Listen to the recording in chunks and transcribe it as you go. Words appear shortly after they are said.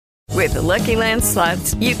With the Lucky Land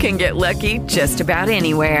Slots, you can get lucky just about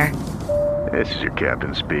anywhere. This is your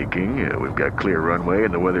captain speaking. We've got clear runway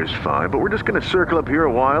and the weather's fine, but we're just going to circle up here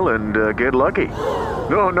a while and get lucky.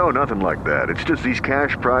 No, nothing like that. It's just these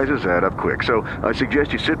cash prizes add up quick. So I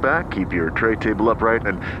suggest you sit back, keep your tray table upright,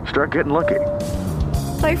 and start getting lucky.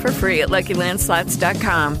 Play for free at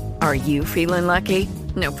LuckyLandSlots.com. Are you feeling lucky?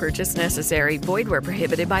 No purchase necessary. Void where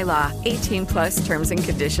prohibited by law. 18 plus terms and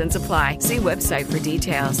conditions apply. See website for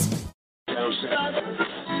details.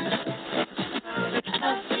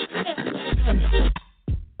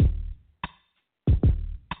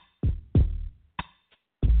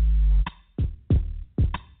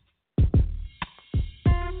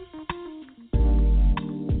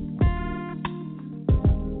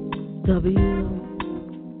 WJBR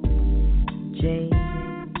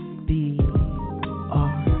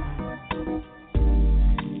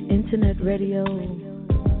Internet radio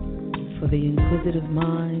for the inquisitive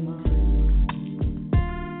mind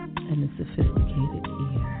and the sophisticated ear.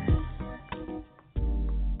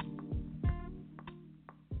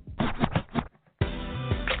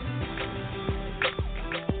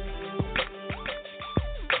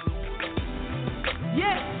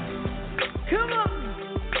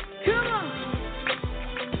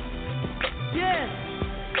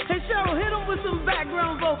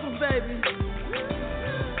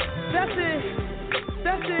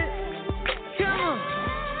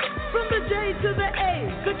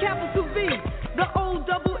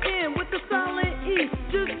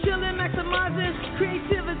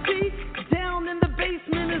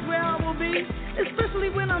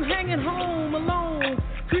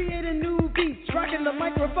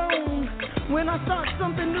 When I start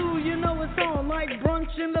something new, you know it's on. Like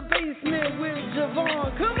Brunch in the basement with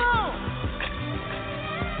JaVonne. Come on!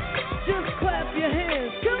 Just clap your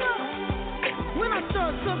hands. Come on! When I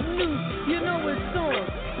start something new, you know it's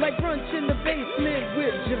on. Like Brunch in the basement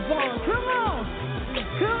with JaVonne. Come on!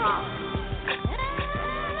 Come on!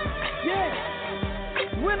 Yeah!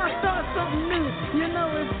 When I start something new, you know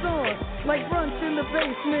it's on. Like Brunch in the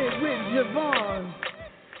basement with JaVonne.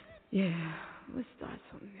 Yeah, let's start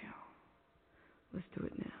something new. Let's do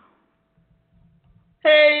it now.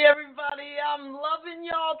 Hey, everybody. I'm loving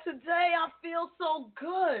y'all today. I feel so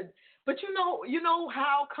good. But you know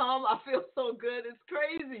how come I feel so good? It's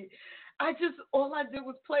crazy. All I did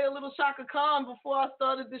was play a little Shaka Khan before I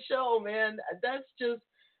started the show, man. That's just,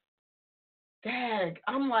 dang.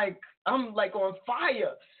 I'm like on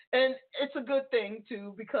fire. And it's a good thing,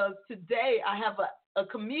 too, because today I have a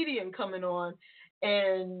comedian coming on.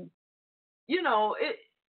 And,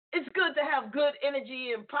 it's good to have good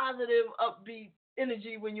energy and positive, upbeat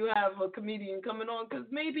energy when you have a comedian coming on, because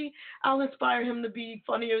maybe I'll inspire him to be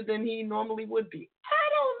funnier than he normally would be. I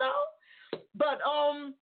don't know. But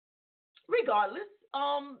regardless,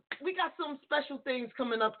 we got some special things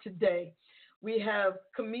coming up today. We have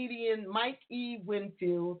comedian Mike E.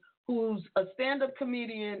 Winfield, who's a stand-up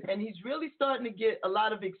comedian, and he's really starting to get a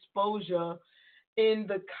lot of exposure in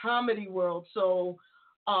the comedy world. So,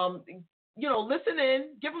 listen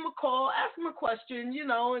in, give him a call, ask him a question,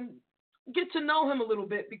 and get to know him a little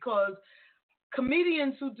bit, because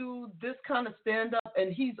comedians who do this kind of stand-up,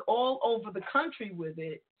 and he's all over the country with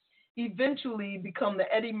it, eventually become the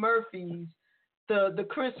Eddie Murphys, the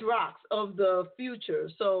Chris Rocks of the future.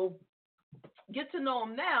 So get to know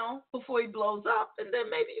him now before he blows up, and then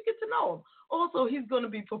maybe you get to know him. Also, he's going to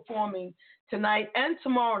be performing tonight and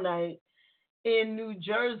tomorrow night in New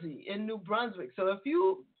Jersey, in New Brunswick. So if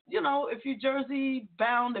you're Jersey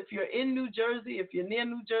bound, if you're in New Jersey, if you're near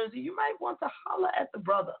New Jersey, you might want to holler at the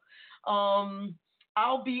brother.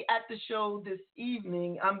 I'll be at the show this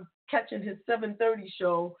evening. I'm catching his 7:30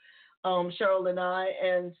 show, Cheryl and I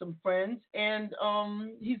and some friends. And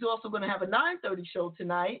he's also going to have a 9:30 show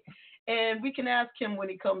tonight. And we can ask him when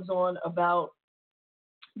he comes on about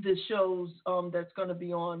the shows that's going to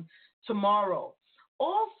be on tomorrow.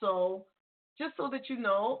 Also, just so that you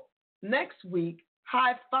know, next week,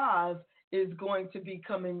 High Five is going to be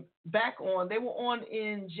coming back on. They were on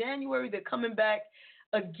in January. They're coming back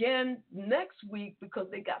again next week because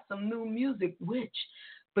they got some new music, which,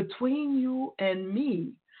 between you and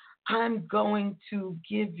me, I'm going to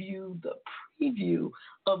give you the preview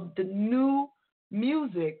of the new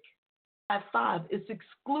music at 5. It's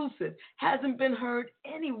exclusive. Hasn't been heard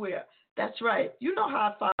anywhere. That's right. You know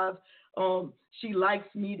High Five. She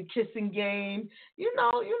Likes Me, the Kissing Game. You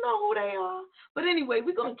know who they are. But anyway,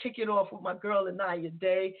 we're going to kick it off with my girl, Anaya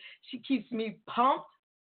Day. She keeps me pumped.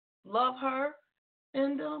 Love her.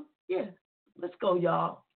 And, let's go,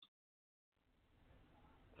 y'all.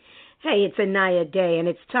 Hey, it's Anaya Day, and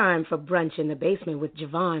it's time for Brunch in the Basement with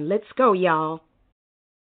JaVonne. Let's go, y'all.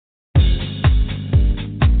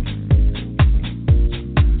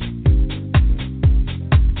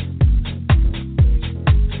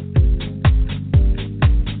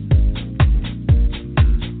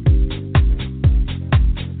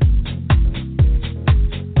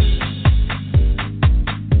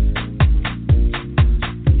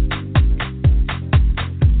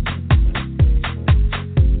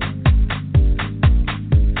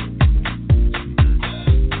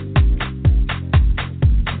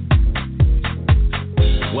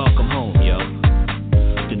 Welcome home, yo,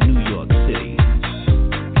 to New York City.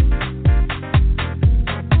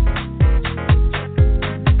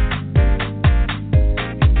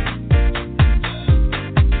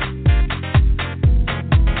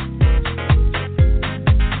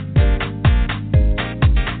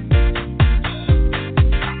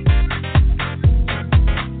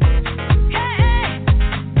 Hey.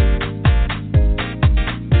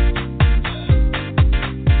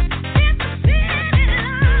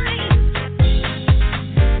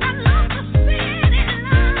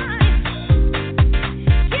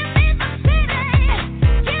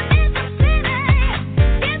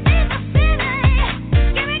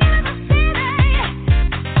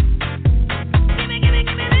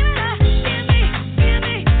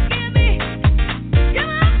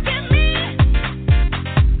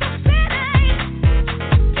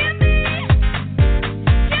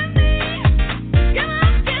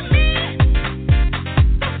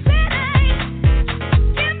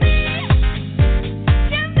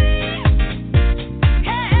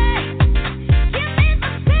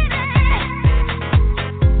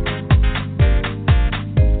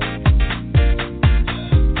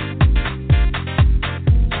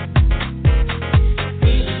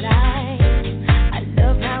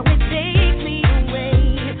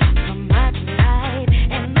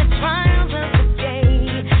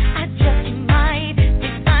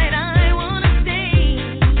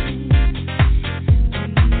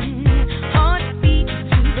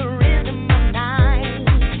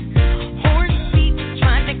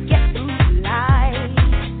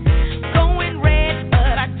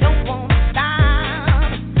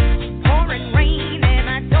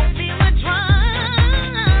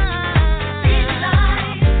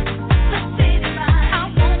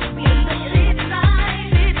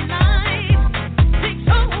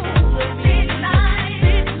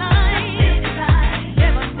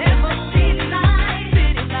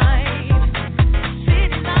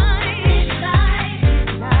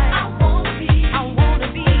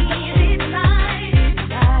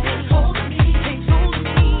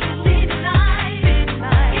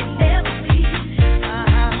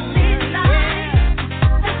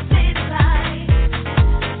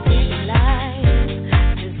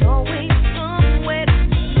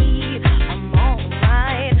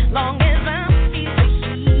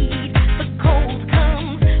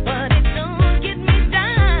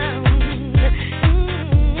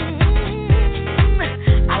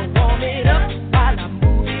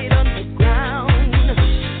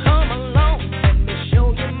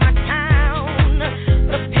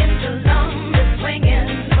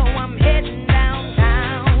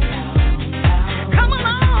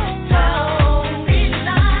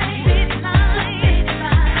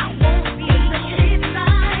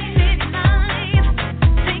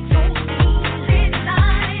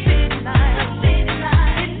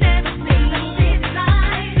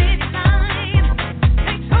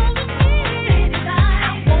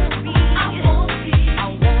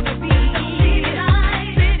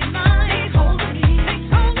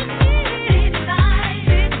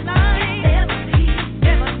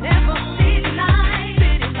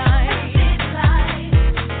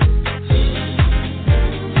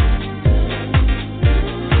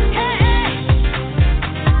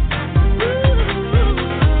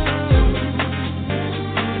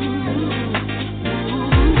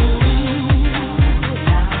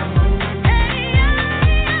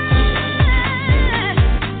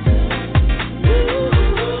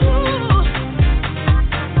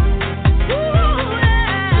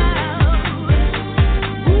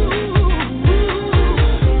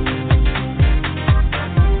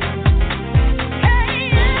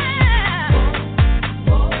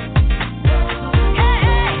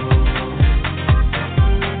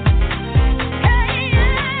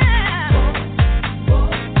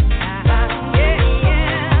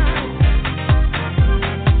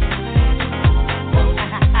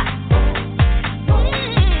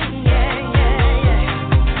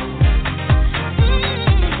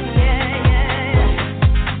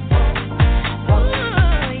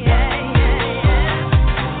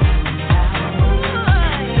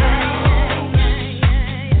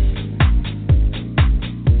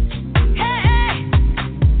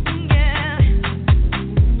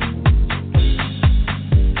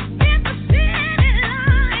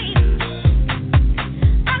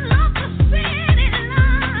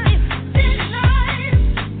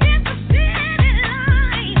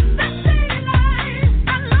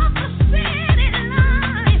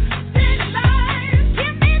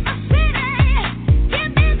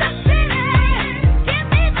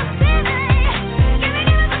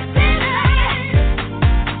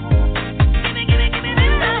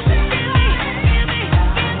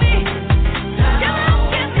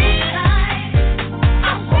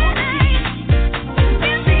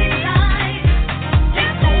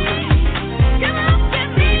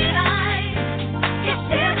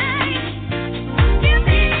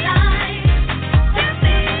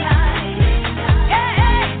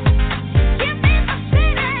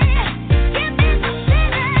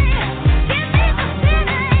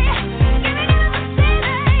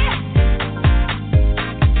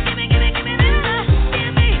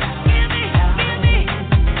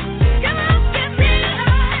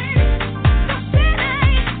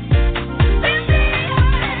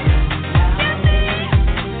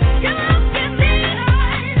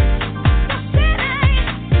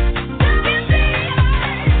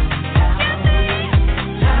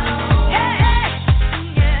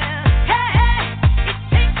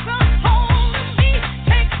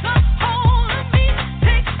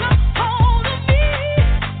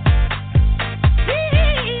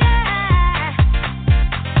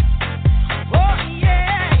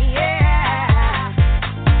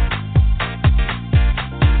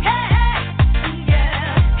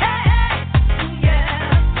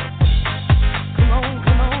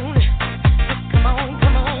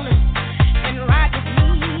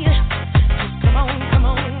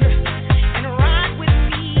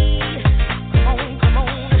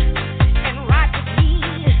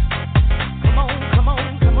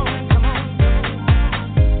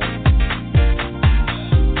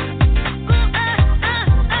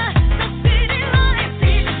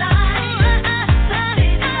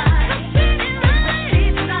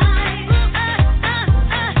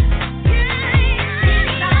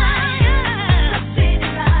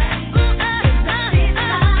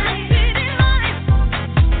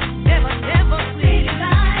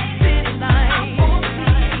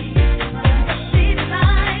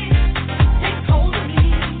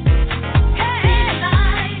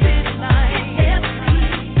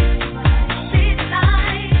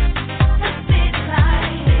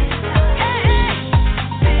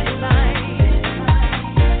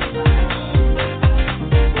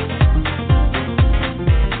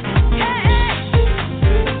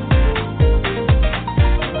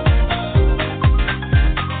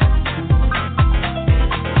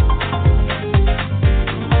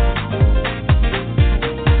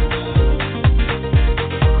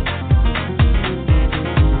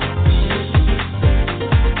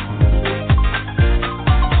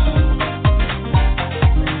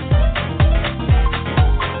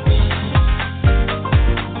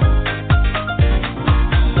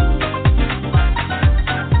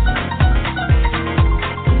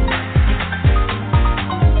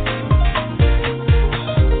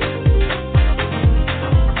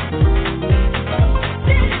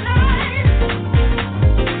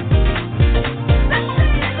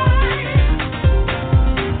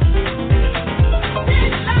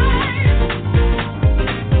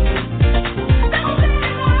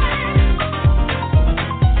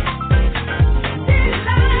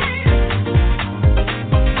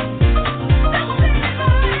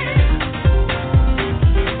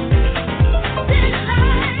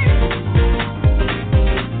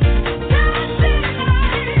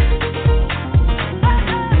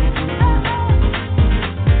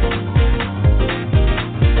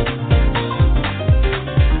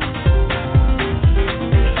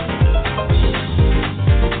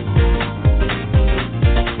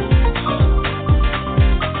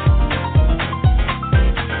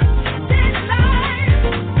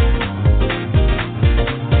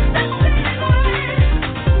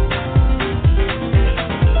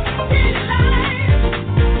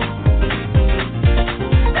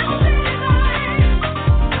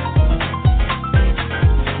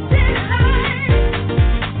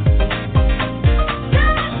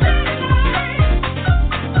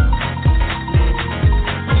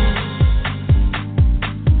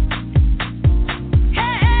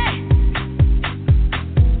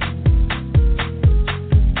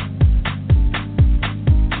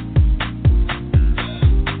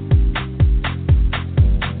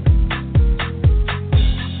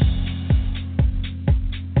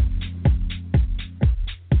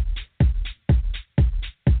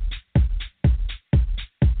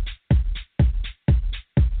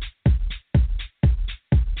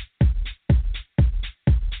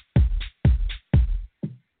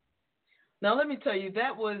 Now, let me tell you,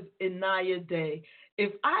 that was Inaya Day.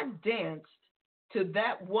 If I danced to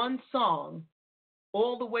that one song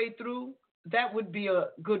all the way through, that would be a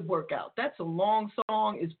good workout. That's a long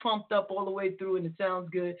song. It's pumped up all the way through, and it sounds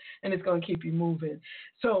good, and it's going to keep you moving.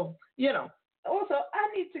 So, also, I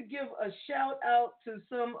need to give a shout out to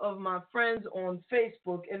some of my friends on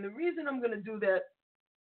Facebook. And the reason I'm going to do that,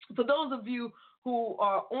 for those of you who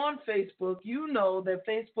are on Facebook, you know that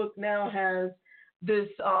Facebook now has this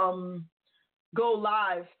go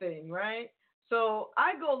live thing, right? So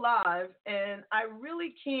I go live, and I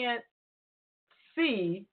really can't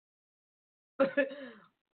see.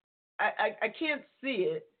 I can't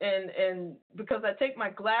see it, and because I take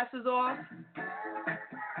my glasses off.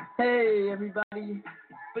 Hey, everybody!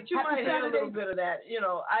 But you might hear a little bit of that.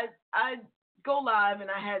 I go live,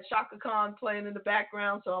 and I had Shaka Khan playing in the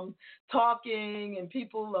background, so I'm talking, and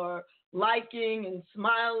people are liking and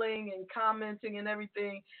smiling and commenting and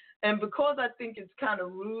everything. And because I think it's kind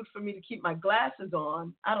of rude for me to keep my glasses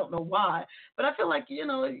on, I don't know why, but I feel like, you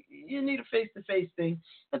need a face-to-face thing.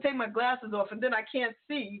 I take my glasses off, and then I can't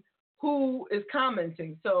see who is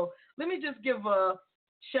commenting. So let me just give a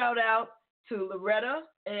shout-out to Loretta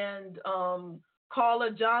and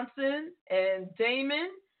Carla Johnson and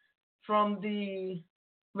Damon from the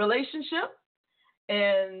relationship,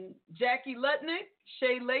 and Jackie Lutnick,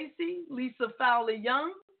 Shay Lacey, Lisa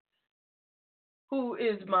Fowler-Young, who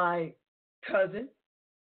is my cousin,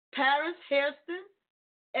 Paris Hairston,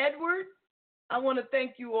 Edward. I want to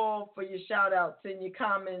thank you all for your shout-outs and your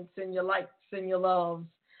comments and your likes and your loves.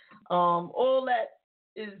 All that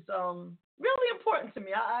is really important to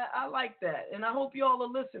me. I like that, and I hope you all are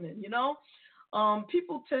listening,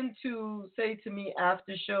 People tend to say to me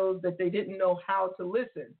after shows that they didn't know how to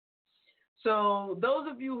listen. So those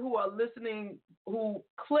of you who are listening, who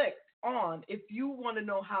clicked on, if you want to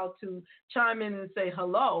know how to chime in and say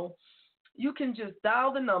hello, you can just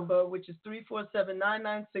dial the number, which is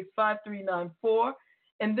 347-996-5394,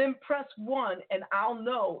 and then press 1, and I'll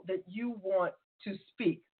know that you want to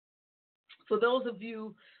speak. For those of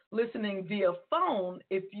you listening via phone,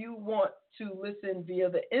 if you want to listen via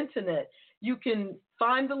the internet, you can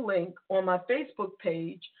find the link on my Facebook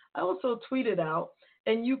page. I also tweet it out,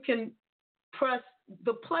 and you can press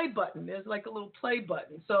the play button. There's like a little play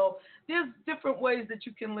button. So there's different ways that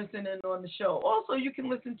you can listen in on the show. Also, you can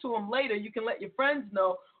listen to them later. You can let your friends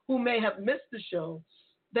know who may have missed the show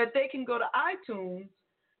that they can go to iTunes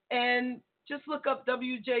and just look up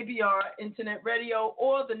WJBR Internet Radio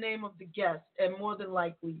or the name of the guest, and more than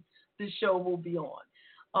likely the show will be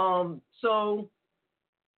on. So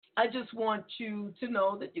I just want you to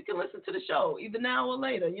know that you can listen to the show either now or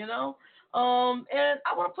later, And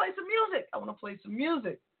I want to play some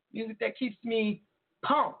music. Music that keeps me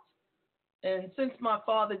pumped. And since my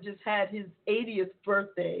father just had his 80th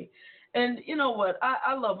birthday, and you know what?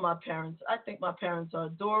 I love my parents. I think my parents are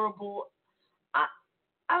adorable. I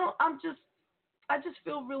just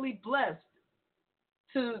feel really blessed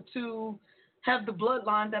to have the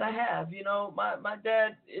bloodline that I have. My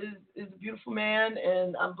dad is a beautiful man,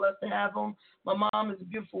 and I'm blessed to have him. My mom is a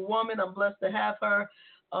beautiful woman. I'm blessed to have her.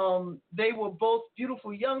 They were both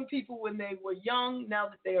beautiful young people when they were young. Now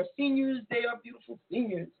that they are seniors, they are beautiful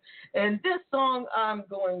seniors. And this song I'm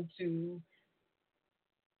going to,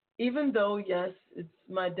 even though, yes, it's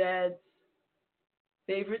my dad's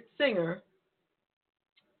favorite singer,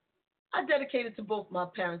 I dedicate it to both my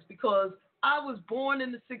parents because I was born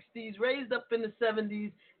in the 60s, raised up in the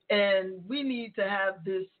 70s, and we need to have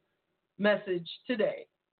this message today.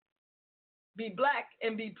 Be black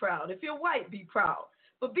and be proud. If you're white, be proud.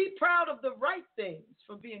 But be proud of the right things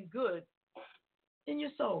for being good in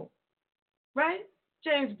your soul. Right?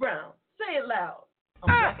 James Brown. Say it loud. I'm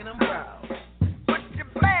black and I'm proud. Put your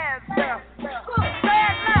hands down. Say it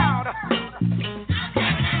loud. Say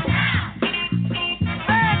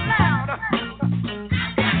it loud.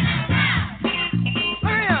 Look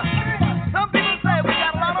here. Some people say we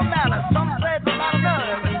got a lot of malice. Some say it's a lot of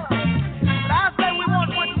love. But I say we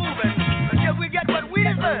won't quit moving until we get what we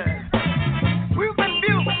deserve. We've been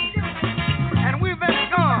abused, and we've been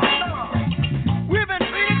scorned. We've been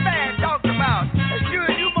treated bad, talked about, as sure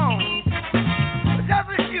as you moan. But just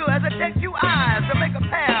as sure as it takes you eyes to make a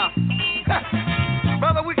pair,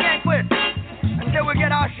 brother, we can't quit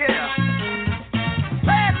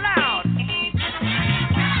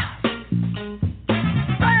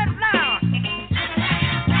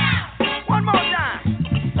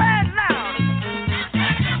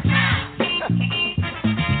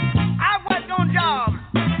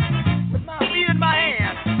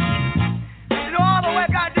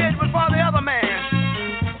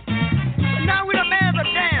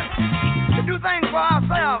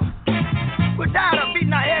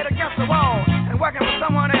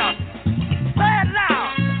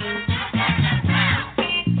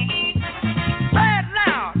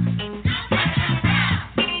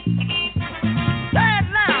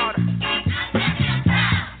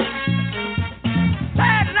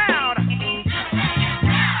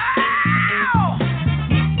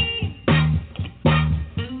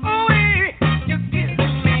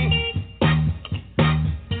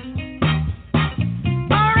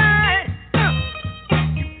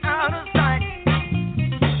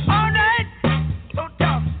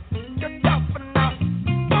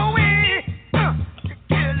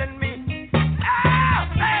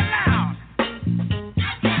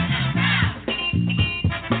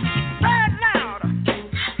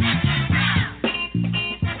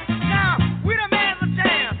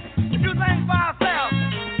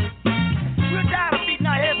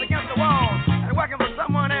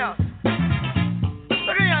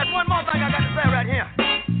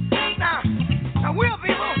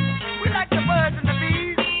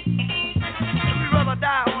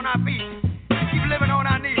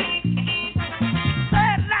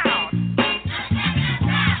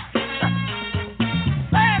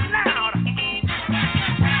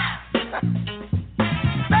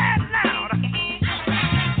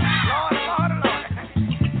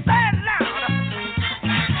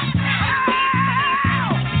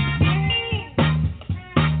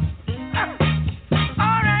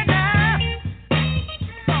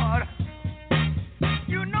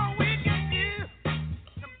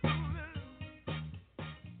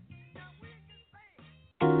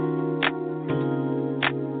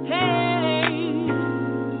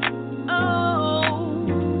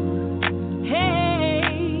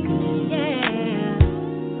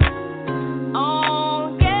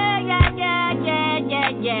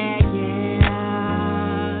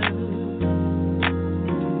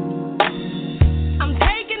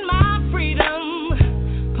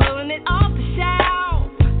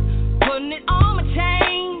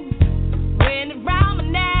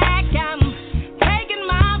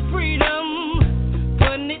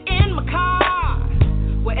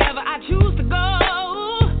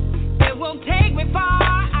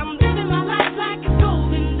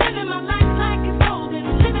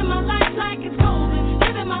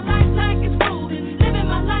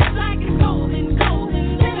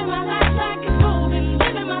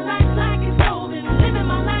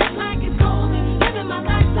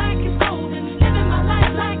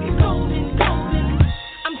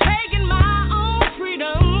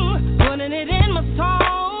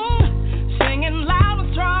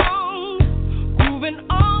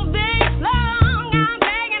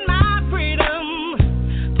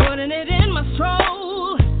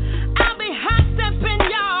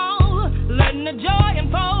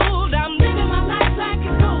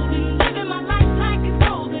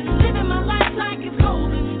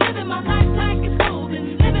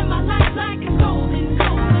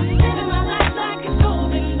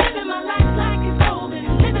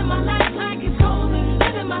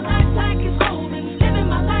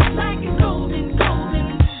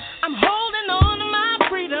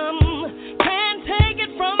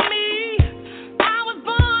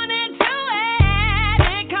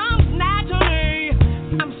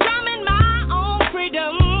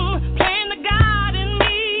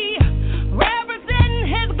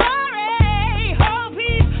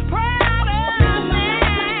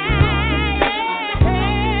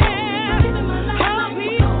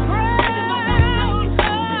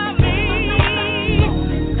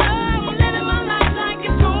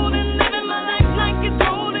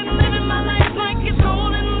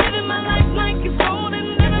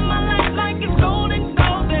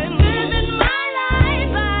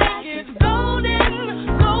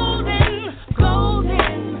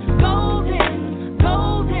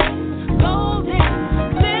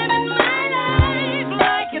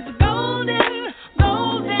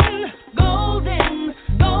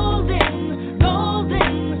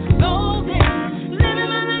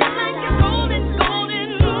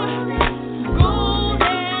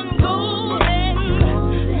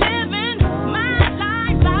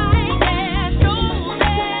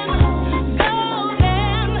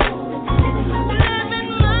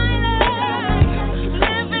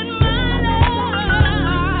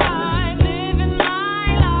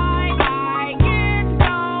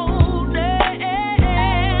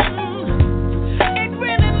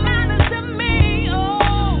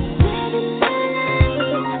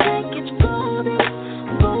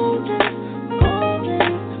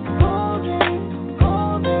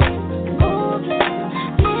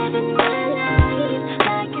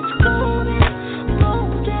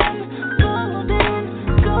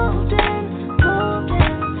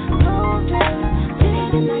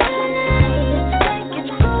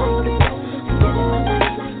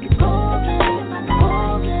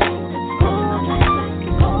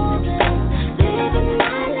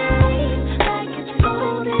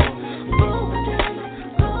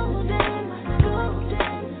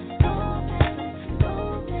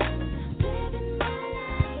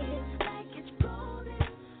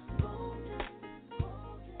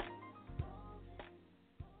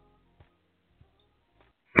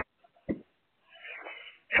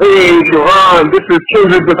Hey, JaVonne, this is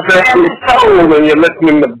Kindred the Family Soul, and you're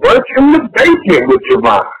listening to Brunch in the Basement with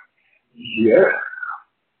JaVonne. Yeah.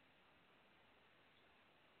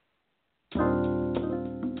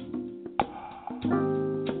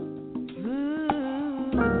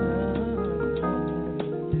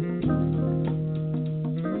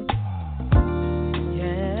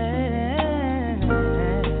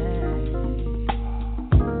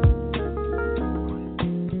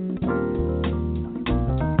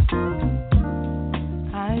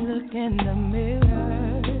 In the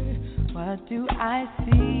mirror, what do I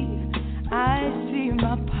see? I see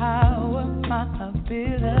my power, my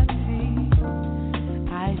ability.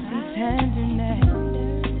 I see tenderness,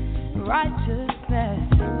 righteousness,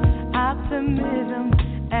 optimism,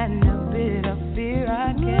 and a bit of fear,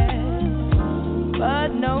 I guess.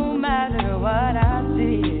 But no matter what I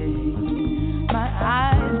see, my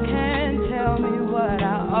eyes can't tell me what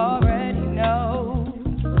I already know.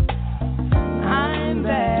 I'm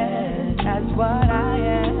bad, that's what I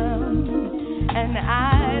am, and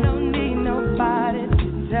I don't need nobody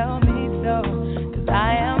to tell me so, 'cause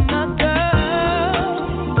I am a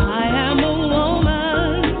girl, I am a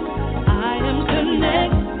woman, I am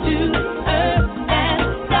connected to earth and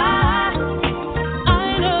sky. I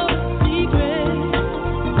know the secret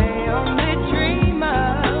they only dream of.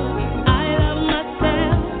 I love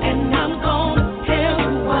myself and I'm gonna tell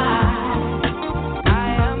you why.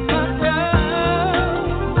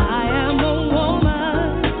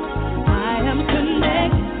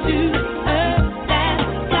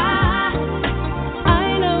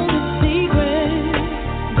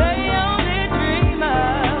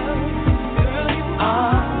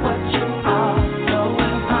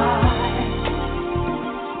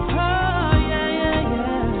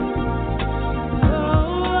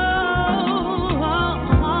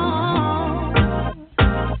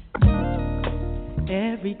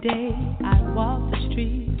 Every day I walk the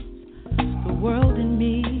streets, the world in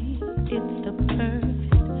me, it's the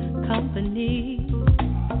perfect company.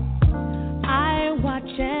 I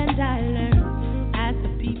watch and I learn as the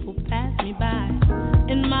people pass me by.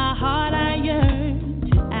 In my heart I yearn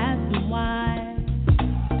to ask them why.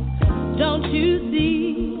 Don't you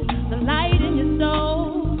see the light in your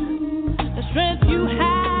soul, the strength you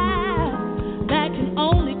have that can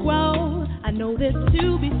only grow? I know this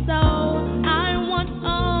to be so. I want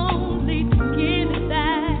only to give it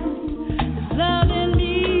back. This love in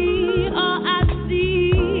me, all I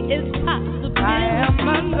see is possibility. I am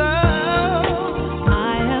a girl,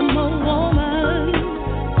 I am a woman,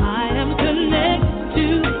 I am connected to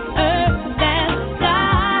earth and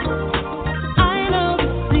sky. I know the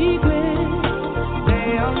secret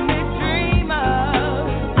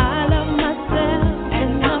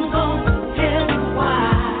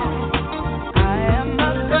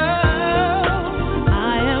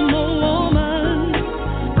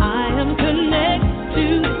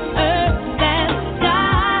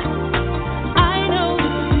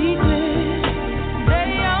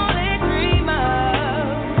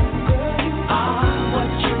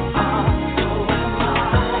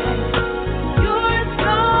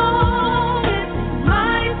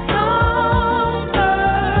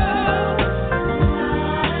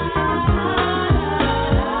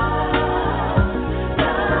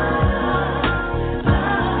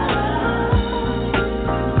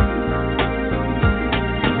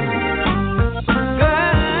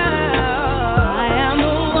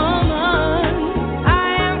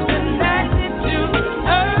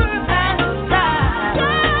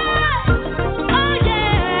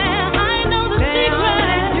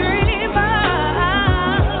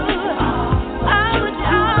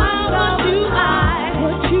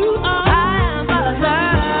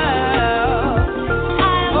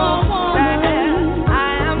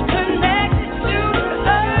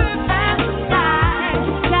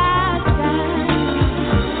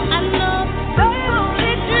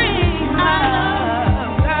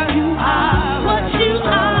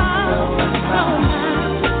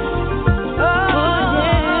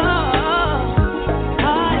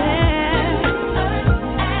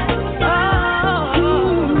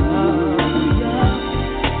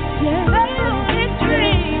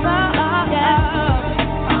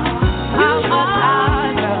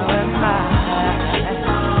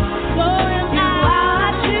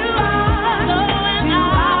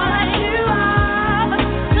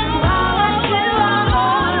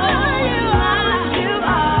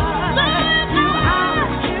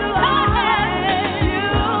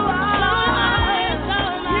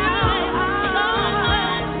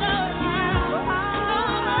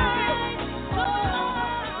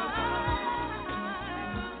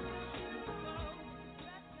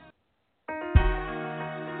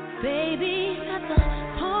at the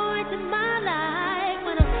point in my life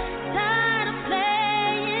when I'm tired of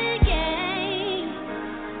playing games.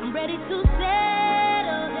 I'm ready to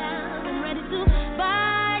settle down. I'm ready to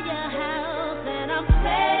buy a house, and I'm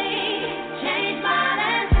ready. Change my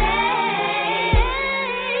landscape.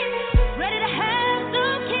 Ready to have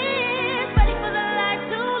some kids. Ready for the life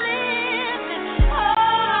to live and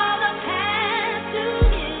all I've had to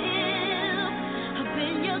give. I've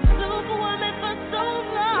been your superwoman for so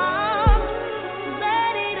long.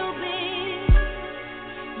 Ready to be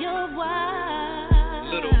your wife.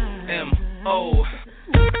 Little M.O.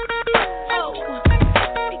 Oh,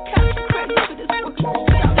 because you're crazy for this one.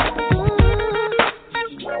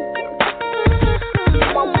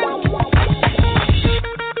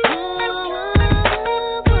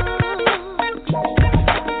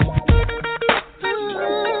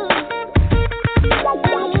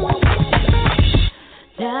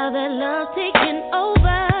 Now that love's taking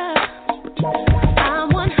over, I'm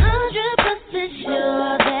 100%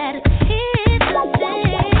 sure that it's here to stay.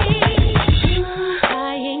 I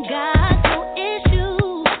ain't got no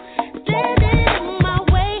issues standing in my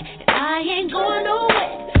way, and I ain't going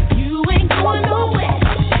nowhere. You ain't going nowhere.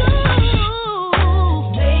 So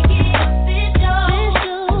make it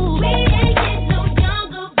official. We ain't getting no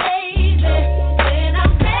younger, baby. When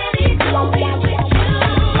I'm ready to be with you.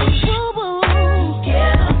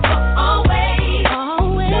 Together for always.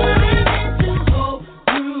 Turning into hope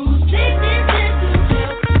through sickness and through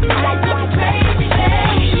health. Like a crazy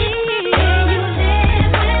baby. You live with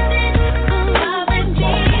it, loving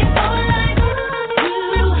me for life.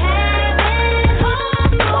 You have it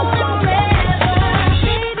all forever,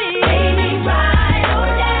 baby. Ride or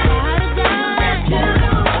die, to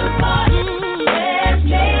the party. Let's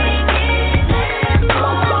make it last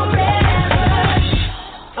forever.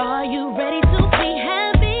 Are you ready to be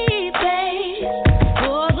happy, babe,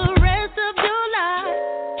 for the rest of your life?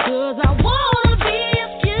 'Cause I wanna be a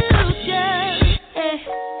future,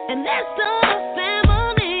 and that's the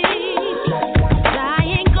family. 'Cause I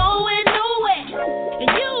ain't going nowhere, and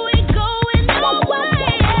you ain't going nowhere.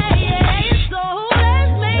 So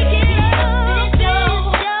let's make it official.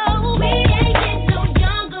 We ain't getting no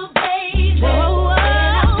younger, baby. And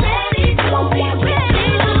I'm ready to be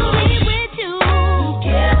with you.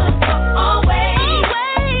 Together for always.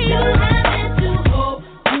 Turning into hope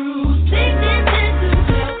through sickness and through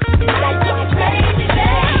health. Like a crazy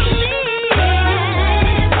baby.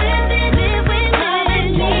 Live with it,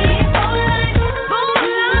 loving me for life.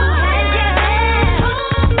 You have it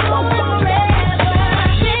all forever,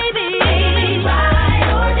 baby. Ride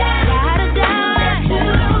or die, to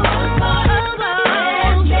the party.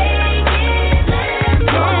 Let's make it last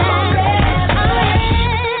forever.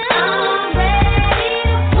 I'm ready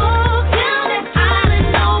to walk down that island,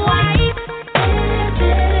 no wife, and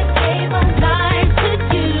dedicate my life to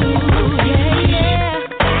you, yeah.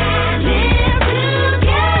 And live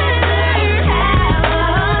together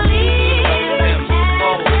happily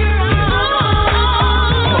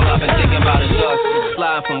All I've been thinking about is us.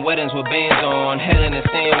 Slide from weddings with bands on, heading and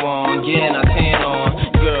staying warm, getting our tan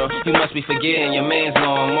on. Girl, you must be forgetting your man's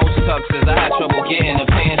long. Most tuxes, I had trouble getting the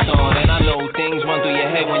pants on. And I know things run through your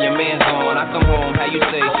head when your man's gone. I come home, how you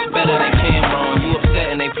say, better than Cameron. You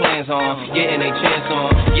upset and they plans on, getting they chance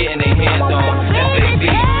on, getting they hands on. SAB,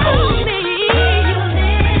 oh.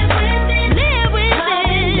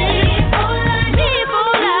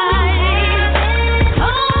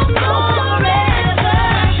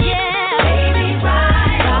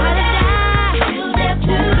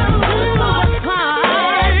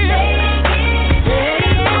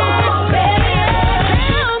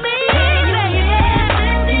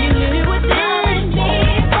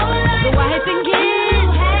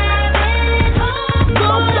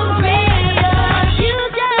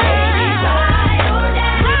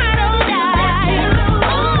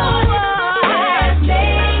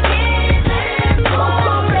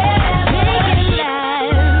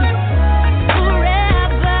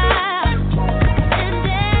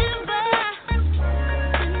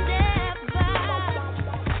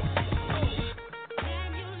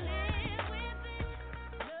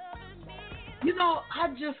 You know, I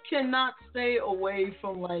just cannot stay away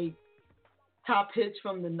from like top hits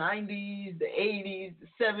from the 90s, the 80s, the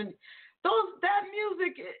 70s. That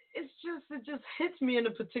music, it just hits me in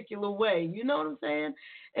a particular way. You know what I'm saying?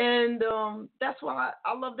 And that's why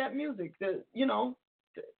I love that music.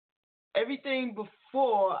 Everything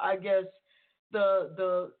before, I guess,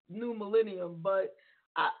 the new millennium. But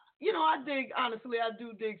I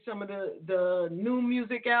do dig some of the new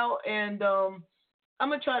music out, and I'm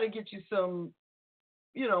gonna try to get you some,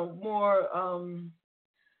 more,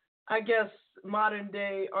 I guess, modern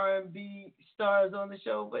day R&B stars on the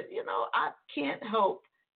show, but I can't help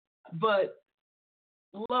but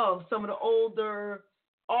love some of the older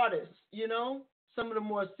artists, some of the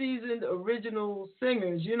more seasoned original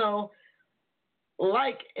singers,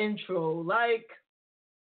 like Intro, like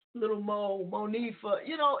Little Mo, Monifa,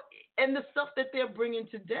 and the stuff that they're bringing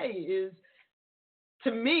today is,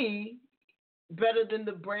 to me, better than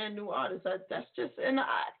the brand new artists. That's just, and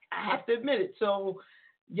I have to admit it. So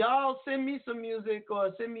y'all send me some music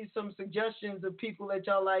or send me some suggestions of people that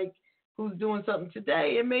y'all like who's doing something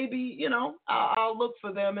today, and maybe, I'll look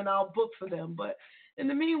for them and I'll book for them. But in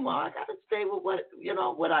the meanwhile, I got to stay with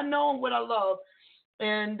what I know and what I love.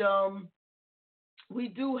 And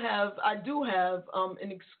I do have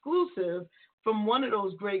an exclusive from one of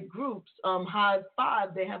those great groups, High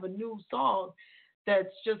Five. They have a new song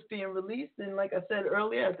that's just being released. And like I said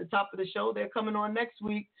earlier, at the top of the show, they're coming on next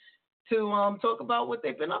week to talk about what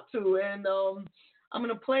they've been up to. And I'm going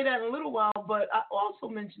to play that in a little while. But I also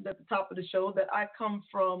mentioned at the top of the show that I come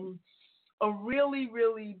from a really,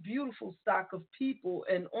 really beautiful stock of people.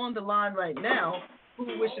 And on the line right now, who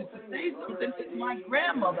wishes to say something is my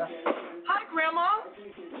grandmother. Hi, Grandma.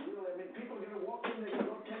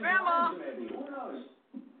 Grandma.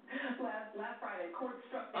 Last Friday, court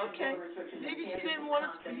struck okay. Maybe she didn't want to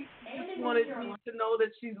speak. She just wanted me to know that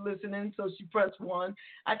she's listening, so she pressed 1.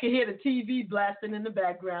 I can hear the TV blasting in the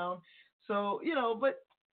background. So, but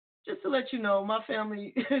just to let you know, my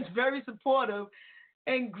family is very supportive.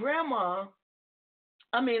 And Grandma,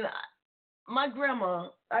 my grandma,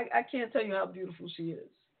 I can't tell you how beautiful she is.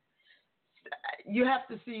 You have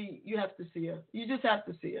to see her. You just have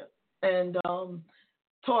to see her and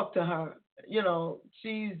talk to her.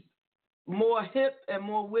 She's more hip and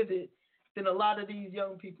more with it than a lot of these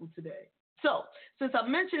young people today. So, since I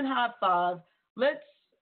mentioned High Five, let's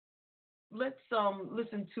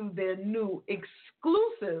listen to their new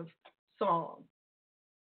exclusive song,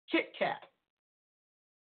 Kit Kat.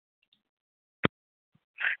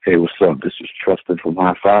 Hey, what's up? This is Trustin from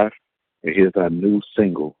High Five, and here's our new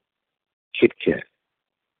single, Kit Kat.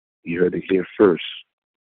 You heard it here first,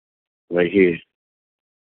 right here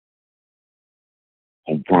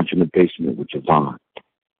on Brunch in the Basement with JaVonne.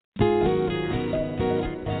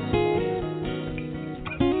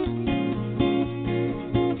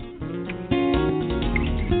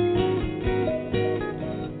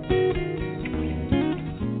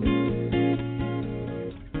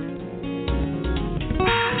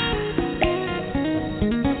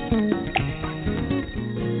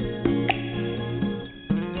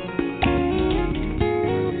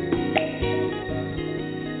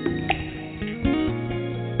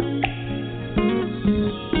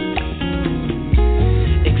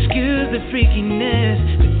 Freakiness,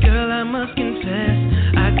 but girl, I must confess,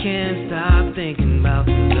 I can't stop thinking about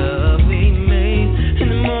the love we made. In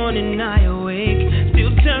the morning I awake,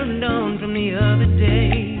 still turned on from the other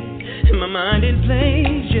day, and my mind in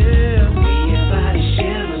plays, yeah. We your body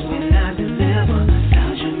shivers when I deliver,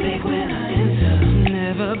 sound you make when I enter.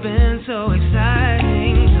 Never been so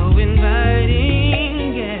exciting, so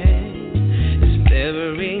inviting, yeah. It's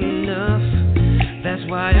never enough, that's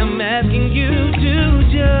why I'm asking you to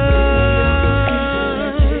just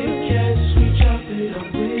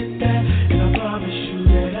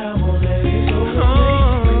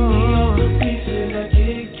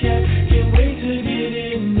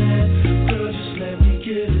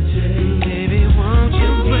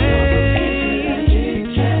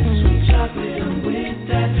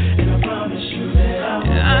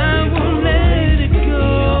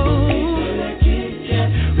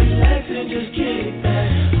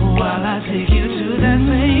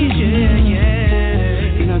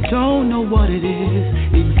don't know what it is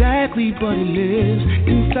exactly, but it lives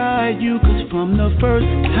inside you. Cause from the first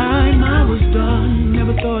time I was done,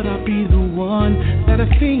 never thought I'd be the one that I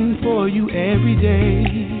fiend for you every day.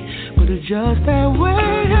 But it's just that way.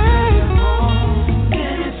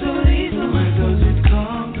 Damn, it's so lethal. Where does it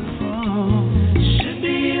come from? It should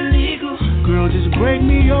be illegal. Girl, just break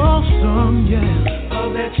me off some, yeah.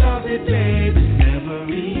 All that chocolate, babe, is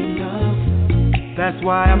never enough. That's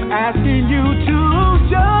why I'm asking you to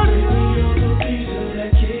just bring me all the piece of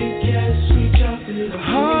that Kit Kat, sweet chocolate.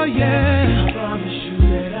 Oh yeah, I promise you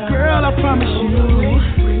that girl, I promise you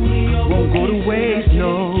won't go to waste,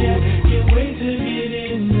 no. Can't wait to get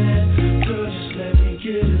in that. Girl, just let me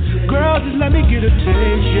get a taste. Girl, just let me get a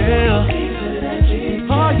taste, yeah.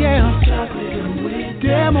 Oh yeah,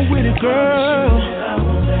 damn, I'm with it, girl.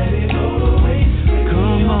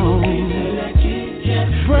 Come on,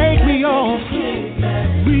 break me off.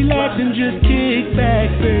 Relax and just kick back,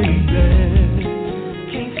 baby.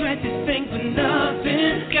 Can't sweat this thing for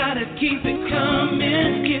nothing. Gotta keep it coming.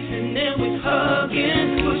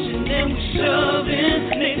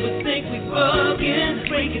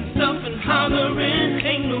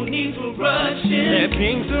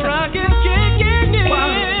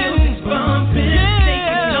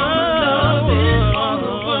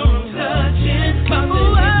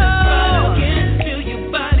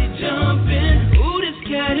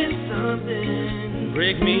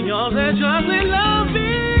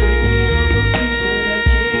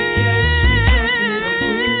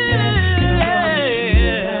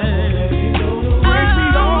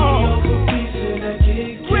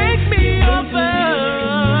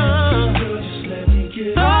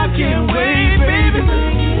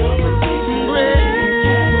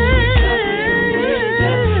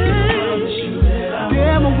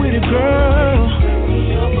 with it, girl.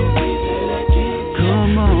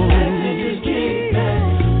 Come on.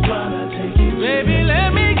 Baby,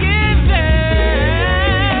 let me get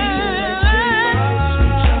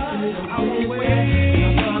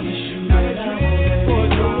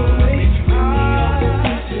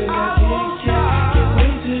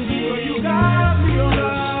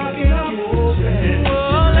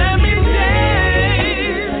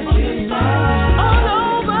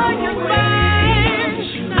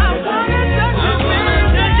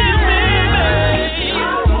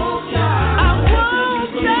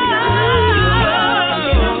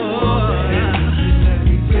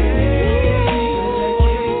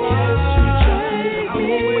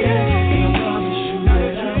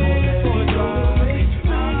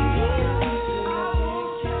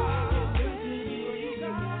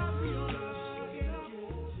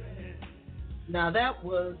Now that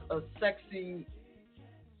was a sexy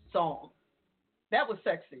song. That was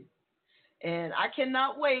sexy. And I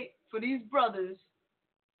cannot wait for these brothers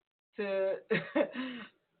to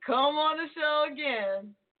come on the show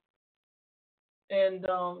again and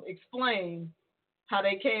explain how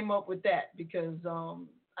they came up with that, because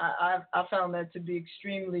I found that to be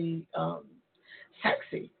extremely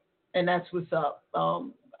sexy. And that's what's up. I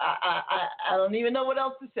don't even know what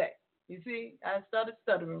else to say. You see, I started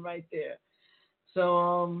stuttering right there.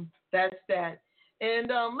 So that's that. And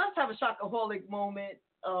let's have a shockaholic moment.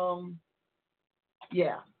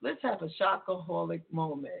 Yeah, let's have a shockaholic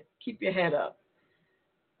moment. Keep your head up.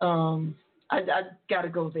 I got to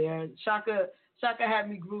go there. Shaka had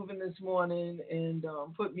me grooving this morning and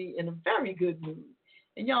put me in a very good mood.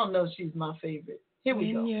 And y'all know she's my favorite. Here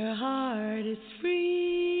we go. When your heart is free,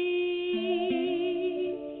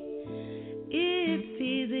 it's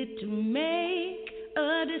easy to make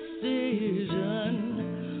a decision.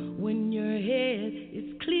 When your head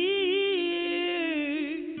is clear,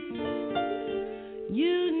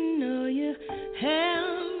 you know you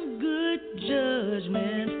have good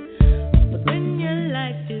judgment. But when your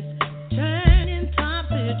life is turning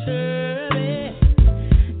topsy-turvy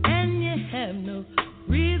and you have no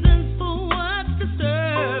reason for what's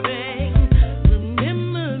disturbing,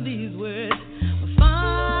 remember these words my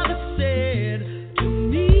father said to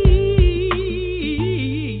me.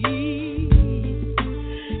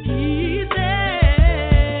 He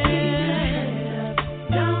said,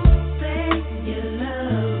 don't say you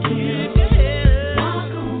love me.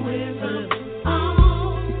 Walk away from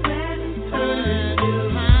all that is hurt you.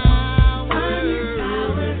 Find your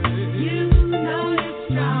power, you know you're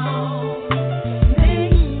strong.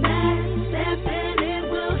 Make that step and it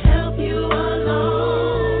will help you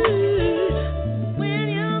along. When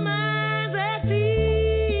your mind's at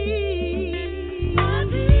peace,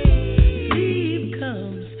 sleep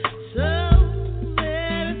comes so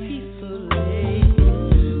very peacefully.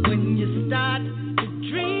 When you start to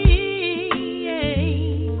dream,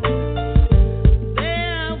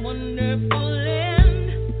 they're wonderful and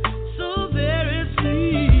so very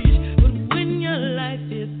sweet. But when your life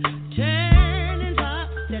is turning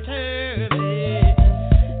topsy-turvy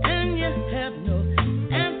and you have no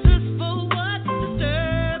answers for what's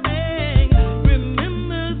disturbing,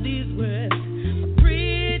 remember these words my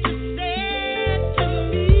preacher said to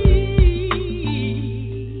me.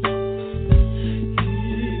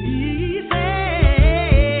 He said,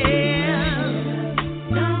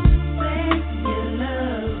 don't say you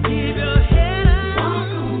love me. Keep your head up.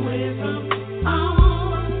 Walk away from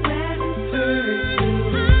all that is hurt you.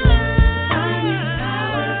 Find your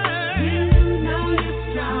power, you know you're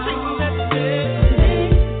strong.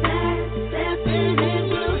 Make that step and it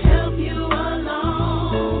will help you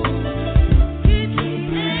along. Keep your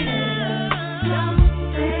head up. Don't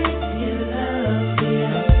say you love me.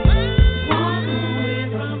 Walk away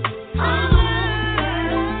from all that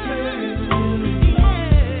is hurt you.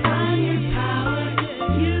 Find your power,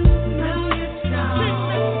 you know you're strong.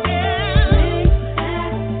 Make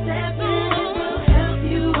that step and it will help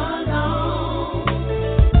you along.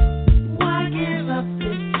 Why give up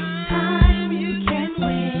this time you can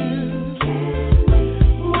win?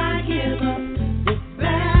 Why give up this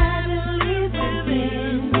battle is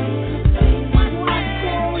within? What's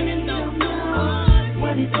that when you don't know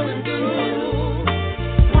what it's gonna do?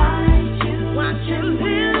 Why choose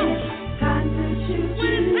live? Time to choose.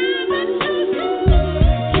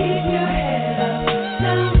 Keep your head up.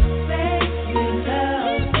 Don't say you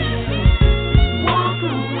love me. Walk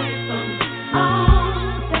away from all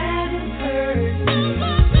that has hurt you.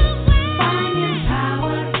 Find your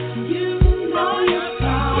power, you know you're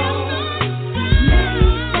strong. Make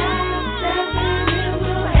that step and it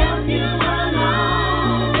will help you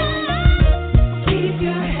along. Keep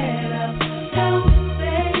your head up,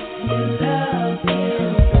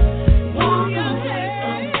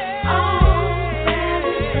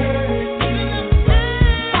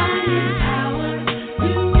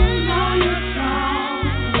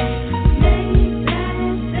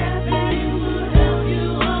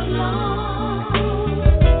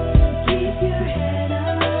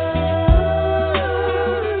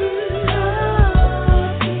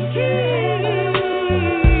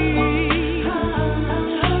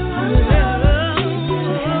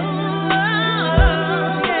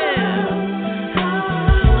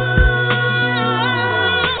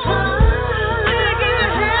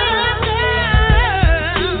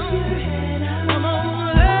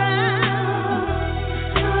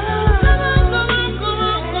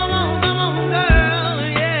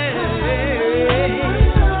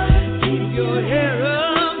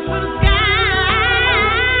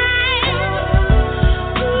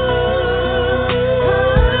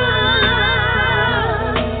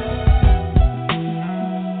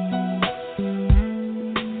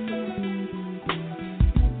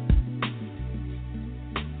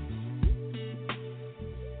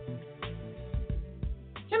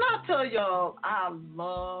 y'all, I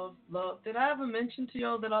love. Did I ever mention to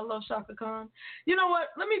y'all that I love Shaka Khan? You know what?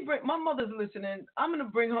 Let me bring, my mother's listening. I'm going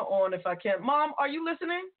to bring her on if I can. Mom, are you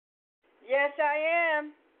listening? Yes, I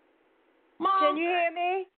am. Mom. Can you hear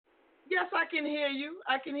me? Yes, I can hear you.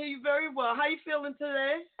 I can hear you very well. How you feeling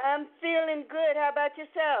today? I'm feeling good. How about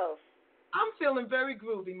yourself? I'm feeling very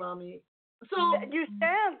groovy, Mommy. So you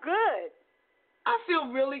sound good. I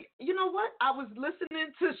feel really, you know what? I was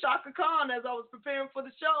listening to Shaka Khan as I was preparing for the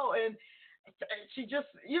show, and she just,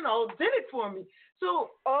 did it for me. So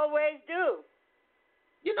always do.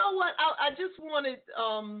 You know what? I just wanted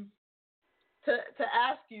to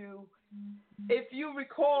ask you if you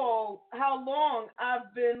recall how long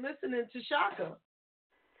I've been listening to Shaka.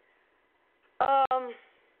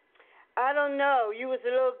 I don't know. You was a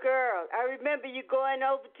little girl. I remember you going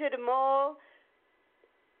over to the mall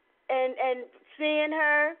and seeing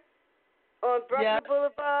her on Brooklyn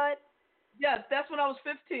Boulevard. Yes, that's when I was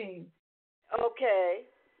 15. Okay.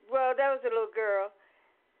 Well, that was a little girl.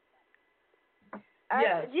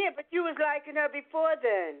 Yes. Yeah, but you was liking her before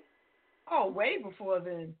then. Oh, way before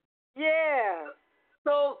then. Yeah.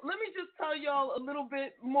 So let me just tell y'all a little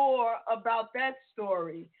bit more about that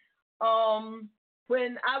story.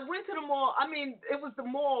 When I went to the mall, it was the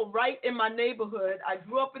mall right in my neighborhood. I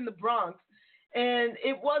grew up in the Bronx, and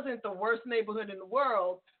it wasn't the worst neighborhood in the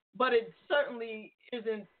world, but it certainly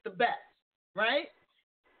isn't the best, right?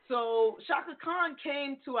 So Shaka Khan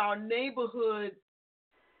came to our neighborhood,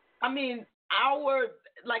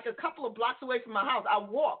 like a couple of blocks away from my house. I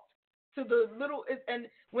walked to the little, and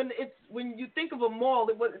when you think of a mall,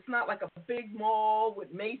 it's not like a big mall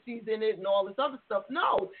with Macy's in it and all this other stuff.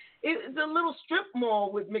 No, it's a little strip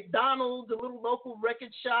mall with McDonald's, a little local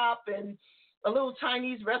record shop, and a little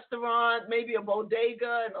Chinese restaurant, maybe a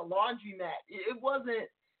bodega and a laundromat. It wasn't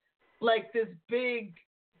like this big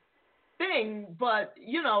thing, but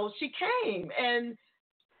she came, and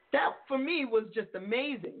that for me was just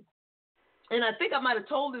amazing. And I think I might have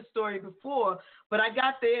told this story before, but I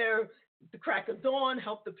got there the crack of dawn,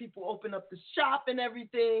 helped the people open up the shop and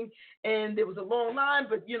everything, and there was a long line,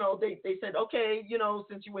 but they said, okay,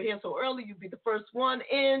 since you were here so early, you'd be the first one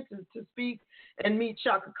in to speak and meet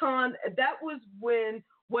Shaka Khan. And that was when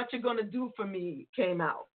What You're Gonna Do for Me came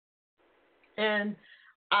out. And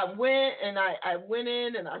I went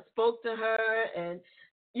in and I spoke to her, and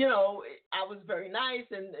I was very nice,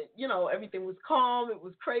 and everything was calm. It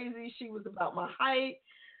was crazy. She was about my height.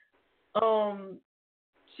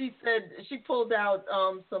 She said she pulled out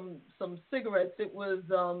some cigarettes. It was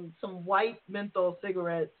some white menthol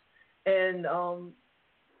cigarettes, and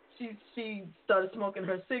she started smoking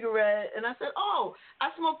her cigarette. And I said, "Oh,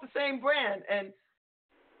 I smoke the same brand." And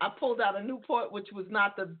I pulled out a Newport, which was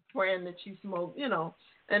not the brand that she smoked,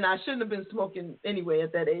 and I shouldn't have been smoking anyway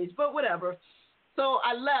at that age, but whatever. So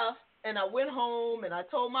I left, and I went home, and I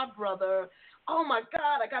told my brother, oh, my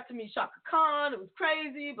God, I got to meet Shaka Khan. It was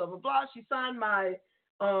crazy, blah, blah, blah. She signed my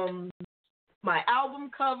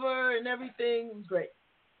album cover and everything. It was great.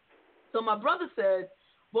 So my brother said,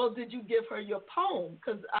 well, did you give her your poem?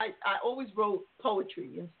 Because I always wrote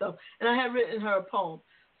poetry and stuff, and I had written her a poem.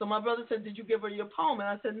 So my brother said, did you give her your poem? And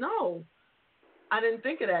I said, no, I didn't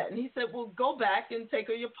think of that. And he said, well, go back and take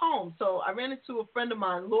her your poem. So I ran into a friend of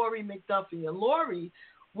mine, Lori McDuffie, and Lori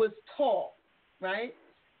was tall, right?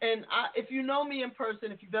 And if you know me in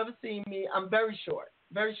person, if you've ever seen me, I'm very short,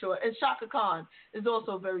 very short. And Shaka Khan is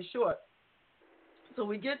also very short. So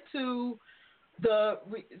we get to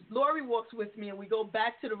Lori walks with me, and we go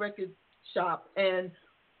back to the record shop, and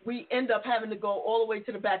we end up having to go all the way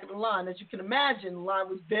to the back of the line. As you can imagine, the line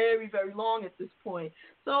was very, very long at this point.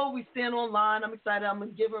 So we stand on line. I'm excited. I'm going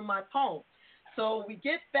to give her my poem. So we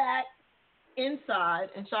get back inside,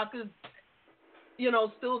 and Shaka's,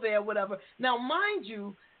 still there, whatever. Now, mind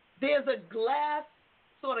you, there's a glass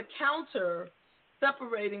sort of counter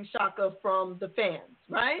separating Shaka from the fans,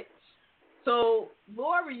 right? So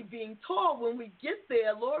Lori, being tall, when we get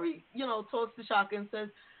there, Lori, talks to Shaka and says,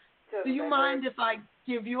 do you mind if I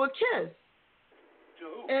give you a kiss?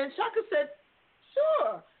 And Shaka said,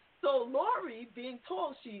 sure. So Lori, being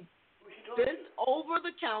tall, she bent over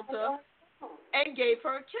the counter and gave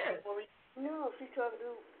her a kiss. No, she told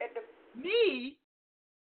me Me,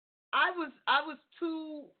 I was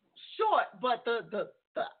too short, but the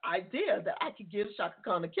idea that I could give Shaka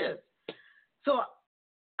Khan a kiss. So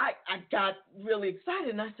I got really excited,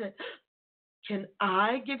 and I said, can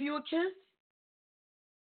I give you a kiss?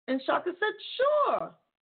 And Shaka said, sure.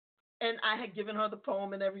 And I had given her the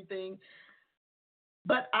poem and everything.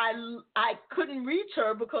 But I couldn't reach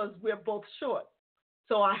her because we're both short.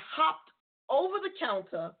 So I hopped over the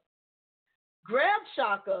counter, grabbed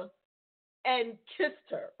Shaka, and kissed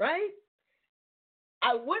her, right?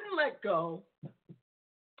 I wouldn't let go.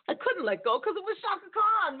 I couldn't let go because it was Shaka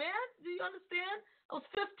Khan, man. Do you understand? I was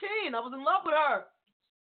 15. I was in love with her.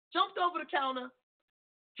 Jumped over the counter.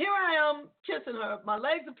 Here I am kissing her. My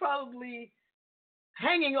legs are probably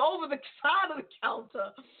hanging over the side of the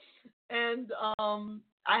counter. And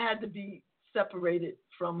I had to be separated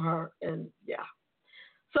from her. And yeah.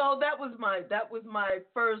 So that was my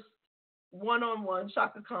first one-on-one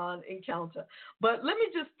Shaka Khan encounter. But let me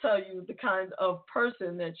just tell you the kind of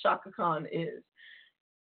person that Shaka Khan is.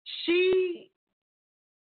 She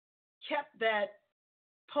kept that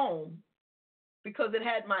poem because it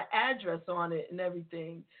had my address on it and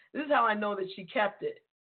everything. This is how I know that she kept it.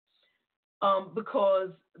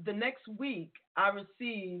 Because the next week I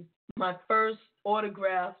received my first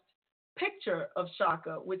autographed picture of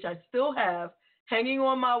Shaka, which I still have hanging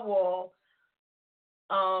on my wall.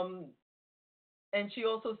 And she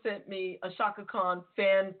also sent me a Shaka Khan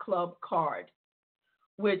fan club card,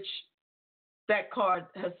 which that card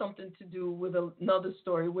has something to do with another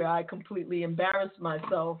story where I completely embarrassed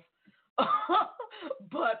myself.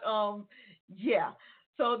 But yeah,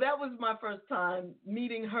 so that was my first time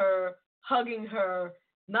meeting her, hugging her,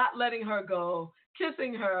 not letting her go,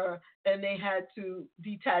 kissing her, and they had to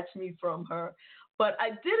detach me from her. But I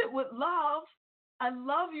did it with love. I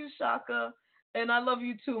love you, Shaka, and I love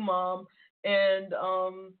you too, Mom. And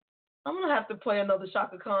I'm going to have to play another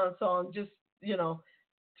Shaka Khan song just,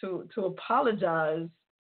 to apologize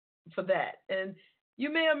for that. And you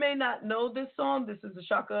may or may not know this song. This is a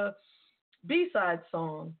Shaka B-side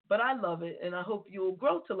song, but I love it, and I hope you'll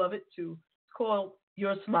grow to love it too. It's called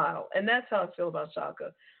Your Smile, and that's how I feel about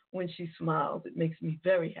Shaka. When she smiles, it makes me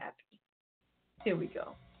very happy. Here we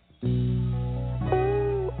go.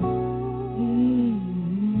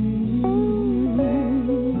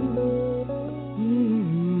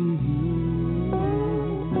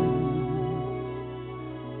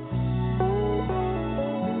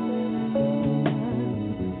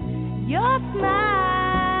 Your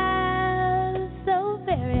smile is so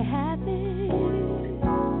very happy.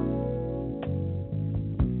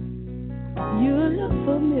 You look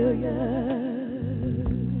familiar.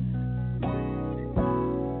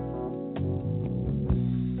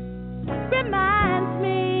 Reminds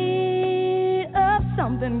me of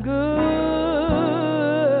something good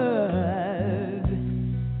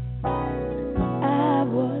I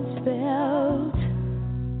once felt.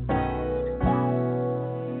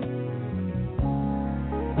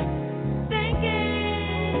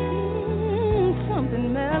 Thinking something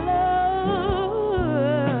mellow.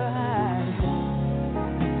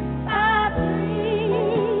 I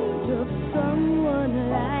dreamed of someone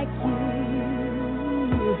like you.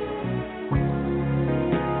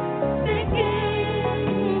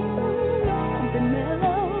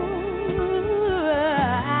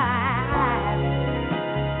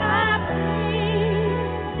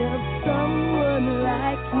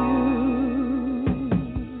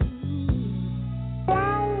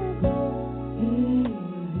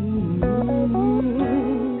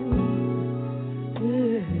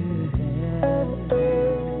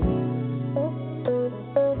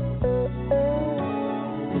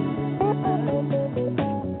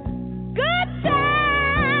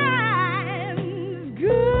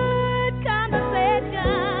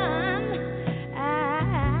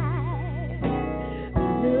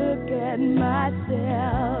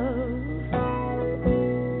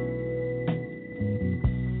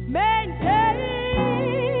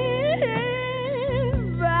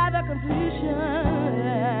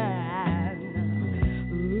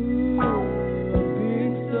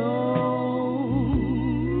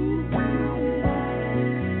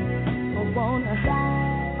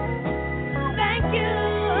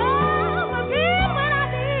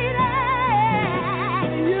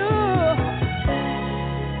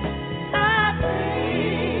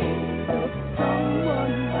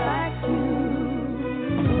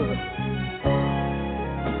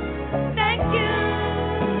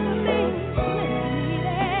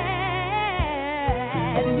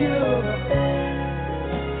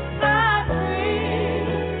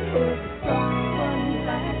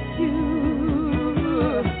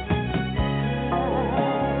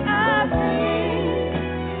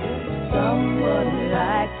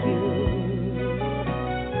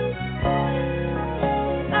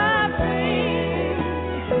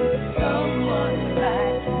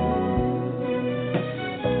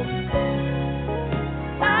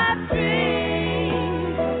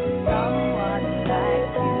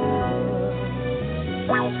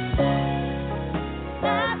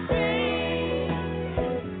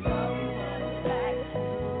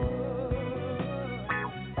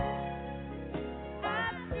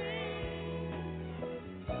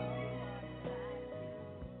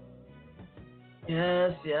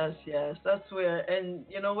 Yes, yes, yes. That's where, and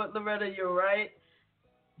you know what, Loretta, you're right.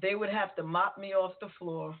 They would have to mop me off the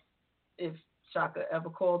floor if Shaka ever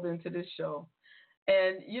called into this show.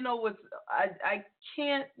 And you know what? I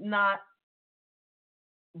can't not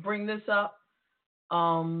bring this up.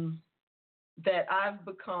 That I've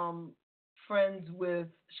become friends with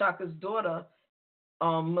Shaka's daughter,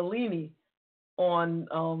 Malini,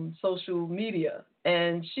 on social media,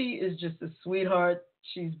 and she is just a sweetheart.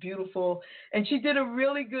 She's beautiful, and she did a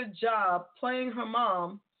really good job playing her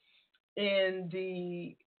mom in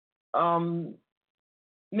the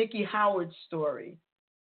Mickey Howard story.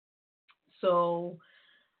 So,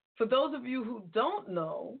 for those of you who don't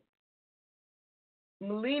know,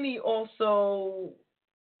 Malini also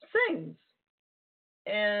sings,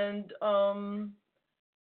 and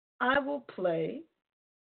I will play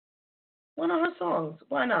one of her songs.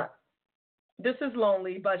 Why not? This is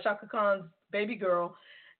Lonely by Shaka Khan's baby girl,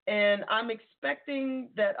 and I'm expecting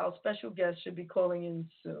that our special guest should be calling in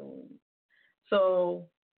soon. So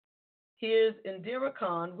here's Indira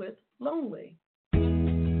Khan with Lonely.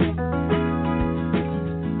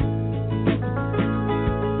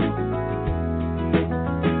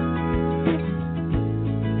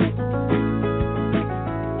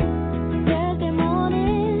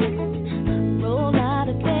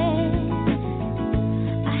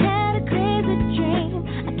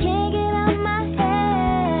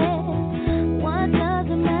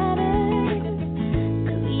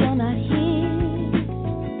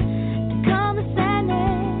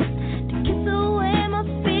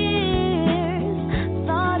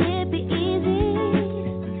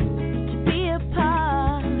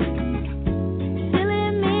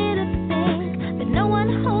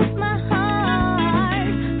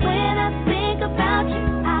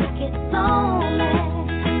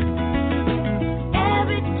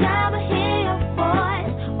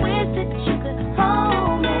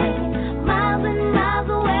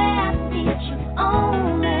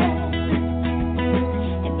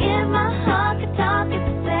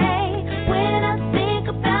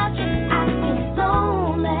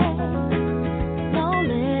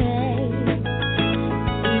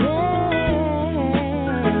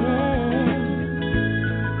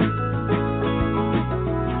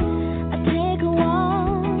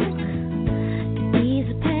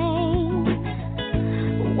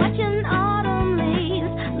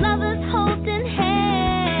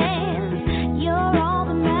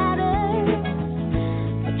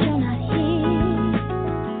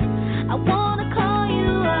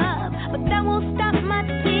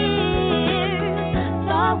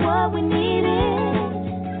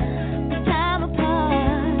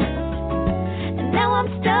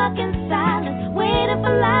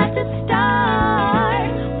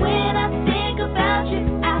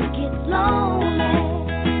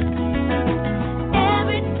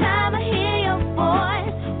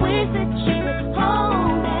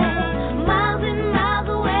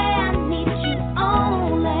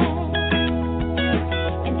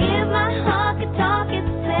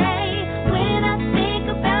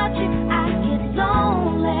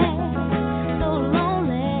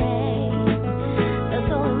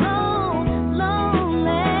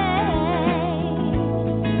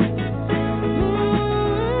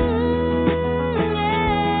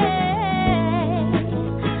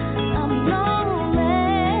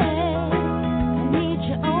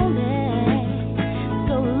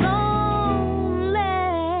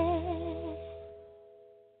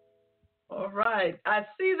 I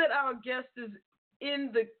see that our guest is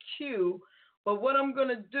in the queue, but what I'm going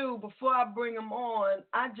to do before I bring him on,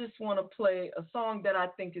 I just want to play a song that I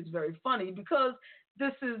think is very funny because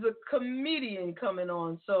this is a comedian coming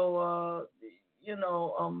on. So,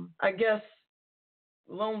 I guess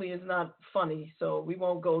Lonely is not funny, so we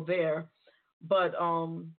won't go there. But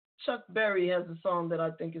Chuck Berry has a song that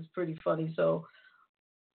I think is pretty funny. So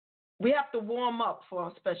we have to warm up for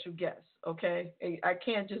our special guest, okay? I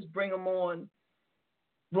can't just bring him on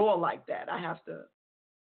raw like that. I have to,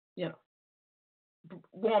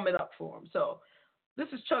 warm it up for him. So this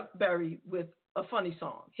is Chuck Berry with a funny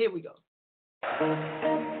song. Here we go.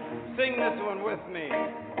 Sing this one with me.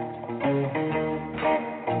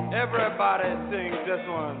 Everybody sing this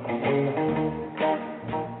one.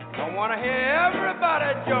 I want to hear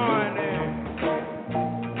everybody join in.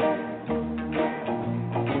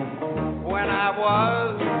 When I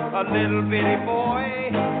was a little bitty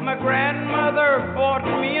boy, my grandmother bought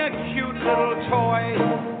me a cute little toy.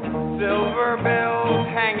 Silver bells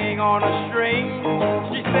hanging on a string.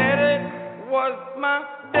 She said it was my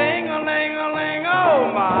ding-a-ling-a-ling, oh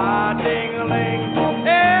my ding-a-ling.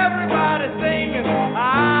 Everybody singing,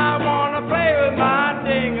 I wanna play with my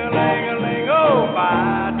ding-a-ling-a-ling, oh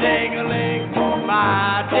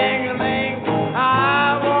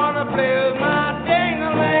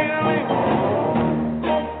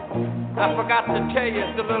tell you,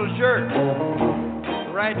 it's a little jerk.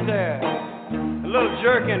 Right there. A little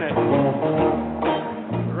jerk in it.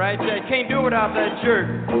 Right there. You can't do without that jerk.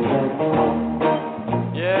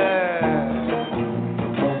 Yeah.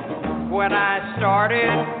 When I started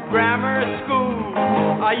grammar school,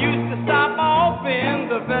 I used to stop off in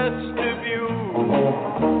the vestibule.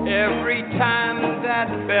 Every time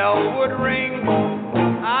that bell would ring,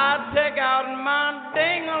 I'd take out my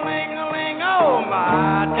ding-a-ling-a-ling, oh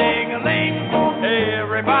my ding-a-ling.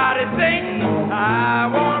 Everybody sing, I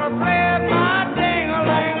wanna play my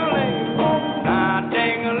ding-a-ling-a-ling, my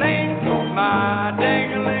ding-a-ling, my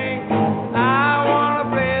ding-a-ling. I wanna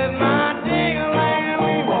play my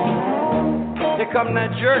ding-a-ling-a-ling. Here come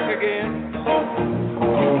that jerk again.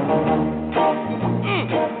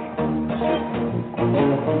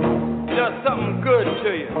 Does something good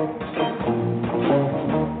to you.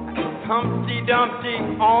 Humpty Dumpty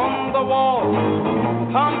on the wall.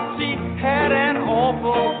 Humpty had an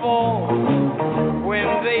awful fall.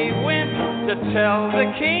 When they went to tell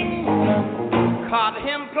the king, caught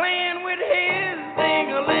him playing with his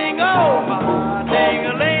ding-a-ling. Oh, my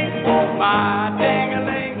ding-a-ling, my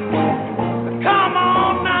ding-a-ling. Come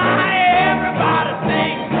on now, everybody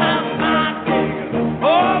sing. My ding-a-ling,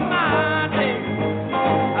 oh, my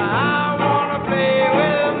ding-a-ling. I wanna play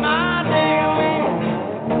with my ding-a-ling.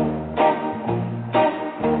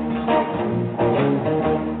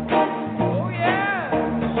 Oh, yeah.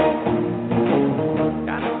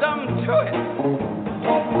 Got something to it.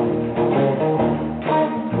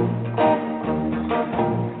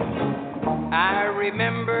 I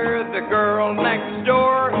remember the girl next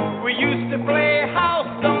door. We used to play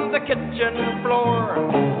house on the kitchen floor.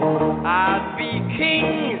 I'd be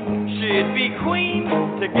king, she'd be queen.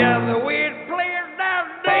 Together we'd play that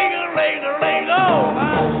ding-a-ling-a-ling. Oh, my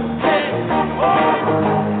ding,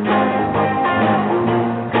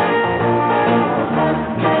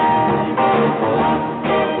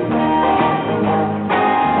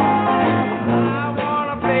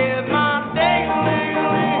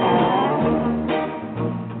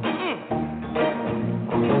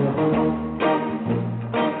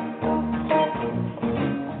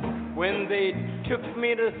 took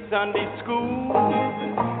me to Sunday school,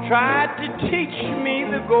 tried to teach me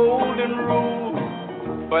the golden rule,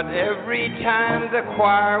 but every time the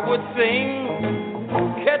choir would sing,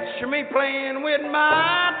 catch me playing with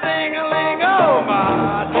my ding-a-ling, oh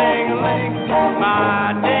my ding-a-ling,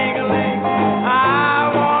 my ding-a-ling.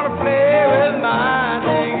 I wanna play with my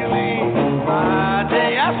ding-a-ling, my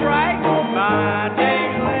ding. That's right, my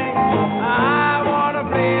ding-a-ling. I wanna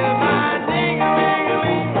play with my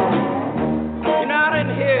ding-a-ling-a-ling. You know, I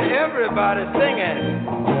didn't hear everybody singing.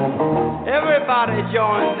 Everybody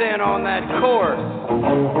joins in on that chorus.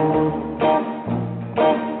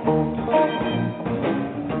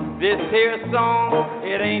 This here song,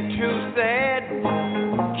 it ain't too sad.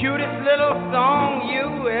 Cutest little song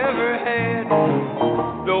you ever had.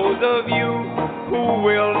 Those of you who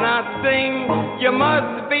will not sing, you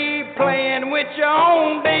must be playing with your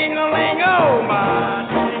own ding-a-ling. Oh, my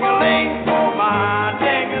ding-a-ling, my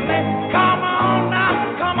ding-a-ling. Come on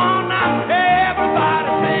now, come on now. Everybody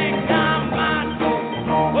sing. Now, my ding,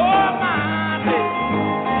 oh, my ding.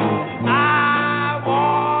 I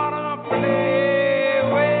wanna play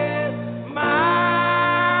with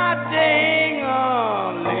my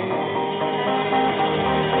ding-a-ling.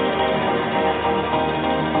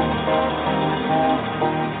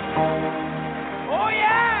 Oh,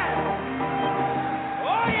 yeah.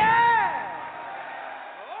 Oh, yeah.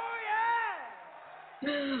 Oh,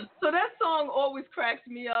 yeah. So that song always cracks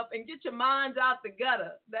me up, and get your minds out the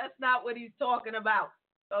gutter. That's not what he's talking about,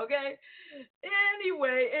 okay?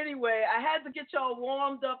 Anyway, I had to get y'all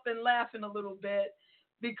warmed up and laughing a little bit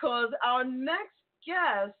because our next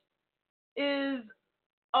guest is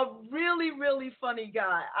a really, really funny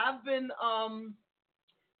guy. I've been,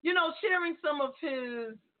 sharing some of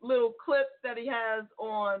his little clips that he has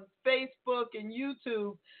on Facebook and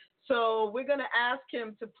YouTube. So we're going to ask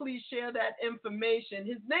him to please share that information.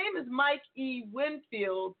 His name is Mike E.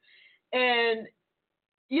 Winfield, and,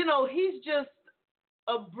 he's just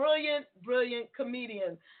a brilliant, brilliant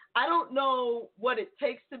comedian. I don't know what it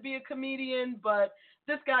takes to be a comedian, but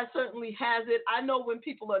this guy certainly has it. I know when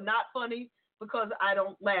people are not funny because I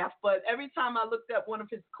don't laugh, but every time I looked at one of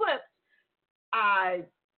his clips, I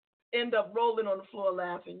end up rolling on the floor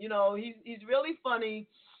laughing. He's really funny.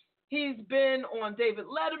 He's been on David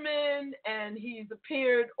Letterman, and he's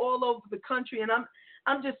appeared all over the country. And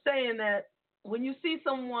I'm just saying that when you see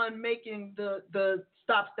someone making the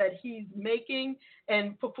stops that he's making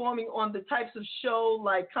and performing on the types of show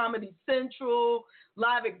like Comedy Central,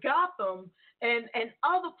 Live at Gotham, and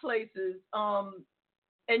other places,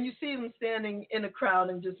 and you see them standing in a crowd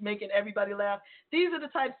and just making everybody laugh. These are the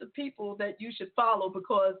types of people that you should follow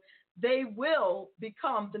because they will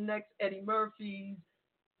become the next Eddie Murphys,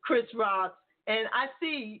 Chris Rocks, and I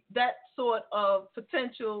see that sort of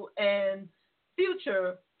potential and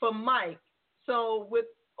future for Mike. So with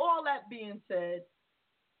all that being said,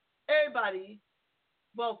 everybody,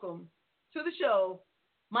 welcome to the show,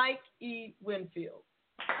 Mike E. Winfield.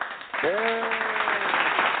 Hey.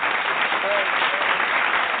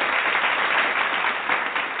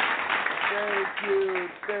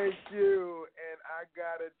 Thank you. And I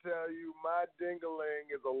gotta tell you, my ding-a-ling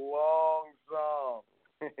is a long song.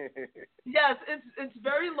 Yes, it's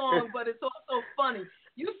very long, but it's also funny.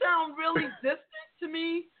 You sound really distant to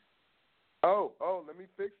me. Oh, let me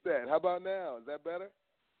fix that. How about now? Is that better?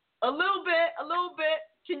 A little bit.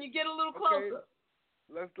 Can you get a little closer?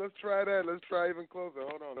 Let's try that. Let's try even closer.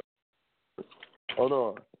 Hold on.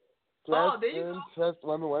 There you go. Test.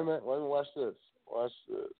 Wait a minute. Watch this.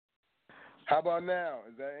 How about now?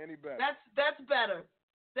 Is that any better? That's better.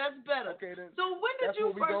 Okay, then. So when did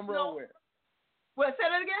you first know? Roll with. What? Say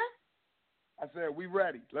that again. I said we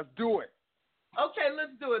ready. Let's do it. Okay,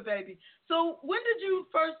 let's do it, baby. So when did you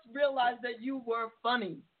first realize that you were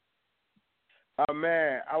funny? Oh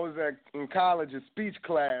man, I was in college, a speech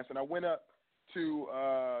class, and I went up to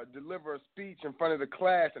deliver a speech in front of the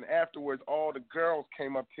class, and afterwards, all the girls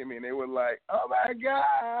came up to me and they were like, "Oh my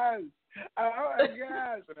gosh, oh my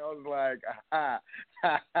gosh," and I was like,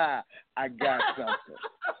 I got something.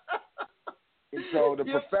 And so the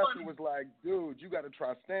professor was like, "Dude, you got to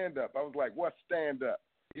try stand up." I was like, "What stand up?"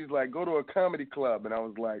 He's like, "Go to a comedy club," and I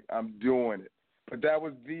was like, "I'm doing it." But that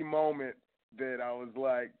was the moment that I was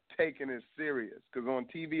like taking it serious, because on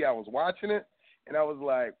TV I was watching it. And I was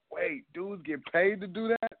like, wait, dudes get paid to do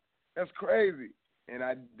that? That's crazy. And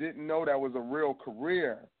I didn't know that was a real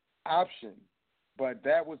career option. But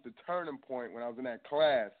that was the turning point when I was in that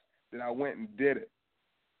class that I went and did it.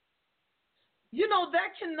 You know,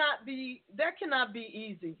 that cannot be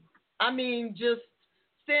easy. I mean, just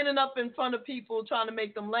standing up in front of people trying to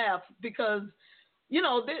make them laugh, because, you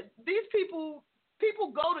know, these people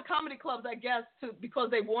go to comedy clubs, I guess, because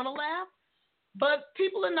they want to laugh. But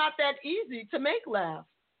people are not that easy to make laugh.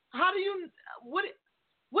 How do you? What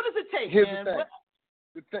does it take, Here's man?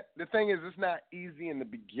 The thing is, it's not easy in the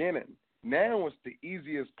beginning. Now it's the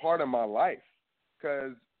easiest part of my life,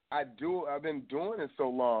 because I've been doing it so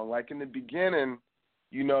long. Like in the beginning,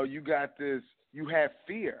 you know, you have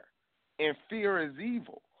fear, and fear is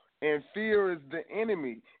evil, and fear is the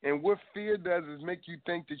enemy. And what fear does is make you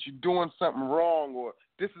think that you're doing something wrong, or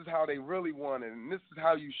this is how they really want it, and this is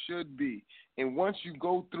how you should be. And once you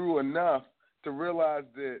go through enough to realize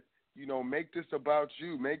that, you know, make this about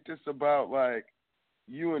you, make this about, like,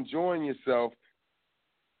 you enjoying yourself,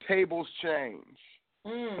 tables change.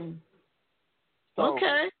 So,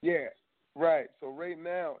 okay. Yeah, right. So right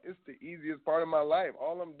now, it's the easiest part of my life.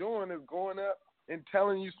 All I'm doing is going up and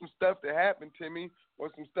telling you some stuff that happened to me,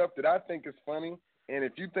 or some stuff that I think is funny. And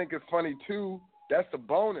if you think it's funny too, that's a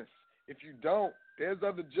bonus. If you don't, there's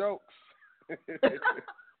other jokes. That's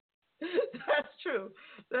true.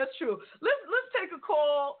 Let's take a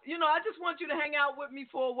call. You know, I just want you to hang out with me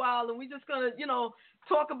for a while, and we're just gonna, you know,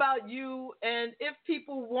 talk about you. And if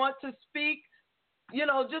people want to speak, you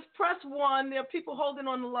know, just press 1. There are people holding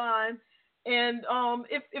on the line, and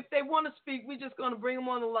if they want to speak, we're just gonna bring them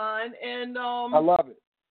on the line. And I love it.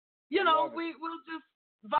 You know, we'll just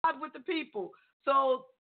vibe with the people. So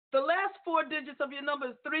the last 4 digits of your number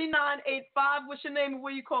is 3985. What's your name and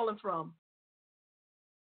where you calling from?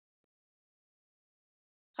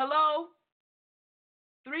 Hello?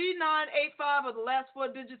 3985 are the last 4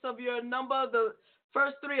 digits of your number. The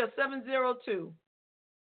first 3 are 702.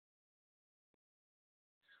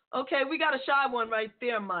 Okay, we got a shy one right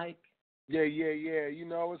there, Mike. Yeah. You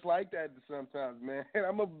know, it's like that sometimes, man.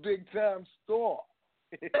 I'm a big-time star.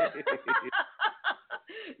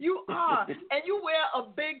 You are. And you wear a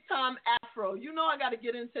big-time afro. You know I got to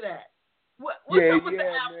get into that. What's up with the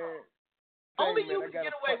afro? Man. Only you can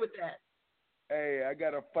get away with that. Hey, I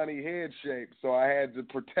got a funny head shape, so I had to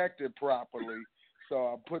protect it properly. So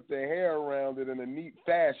I put the hair around it in a neat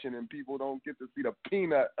fashion, and people don't get to see the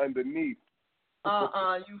peanut underneath.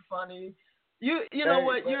 You funny. You know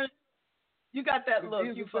what? You got that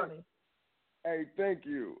look. You funny. Hey, thank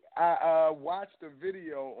you. I watched the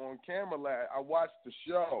video on camera. I watched the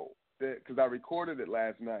show because I recorded it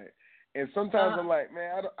last night. And sometimes I'm like,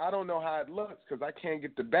 man, I don't know how it looks because I can't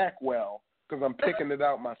get the back well because I'm picking it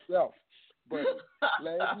out myself. But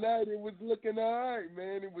last night it was looking all right,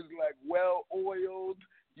 man. It was like well oiled.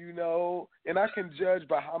 you know, and I can judge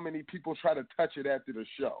by how many people try to touch it after the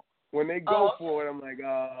show. When they go for it, I'm like,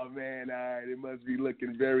 oh, man, all right, it must be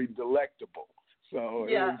looking very delectable. So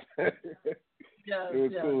it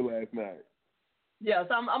was cool last night. Yes,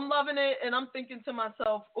 I'm loving it, and I'm thinking to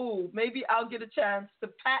myself, ooh, maybe I'll get a chance to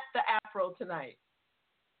pat the afro tonight.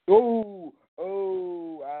 Oh,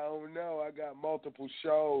 I don't know. I got multiple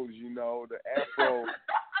shows, you know, the afro,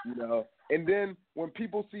 you know. And then when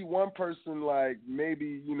people see one person, like,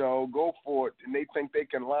 maybe, you know, go for it, and they think they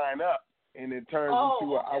can line up, and it turns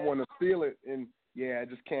into I want to feel it, and, I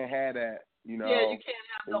just can't have that, you know. Yeah, you can't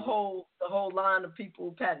have the whole line of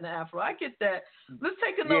people patting the afro. I get that. Let's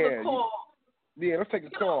take another call. Yeah, let's take a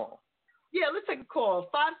call. Yeah, let's take a call.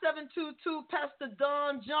 5722, Pastor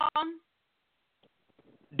Don John.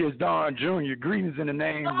 This Don Jr. Greetings in the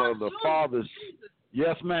name of the Father.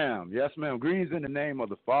 Yes, ma'am. Yes, ma'am. Greetings in the name of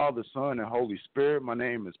the Father, Son, and Holy Spirit. My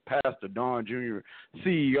name is Pastor Don Jr.,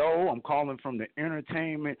 CEO. I'm calling from the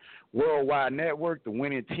Entertainment Worldwide Network, the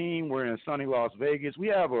winning team. We're in sunny Las Vegas. We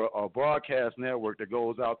have a broadcast network that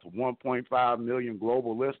goes out to 1.5 million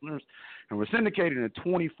global listeners, and we're syndicated in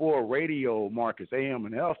 24 radio markets, AM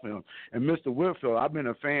and FM. And Mr. Winfield, I've been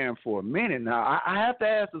a fan for a minute now. I have to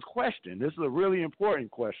ask this question. This is a really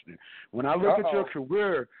important question. When I look at your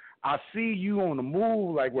career, I see you on the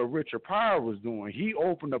move like what Richard Pryor was doing. He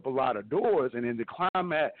opened up a lot of doors, and in the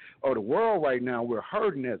climate of the world right now, we're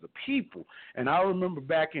hurting as a people. And I remember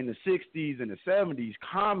back in the 60s and the 70s,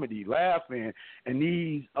 comedy, laughing, and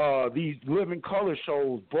these living color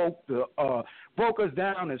shows broke us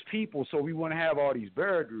down as people, so we wouldn't have all these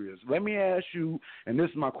barriers. Let me ask you, and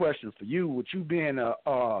this is my question for you, with you being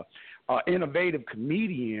a innovative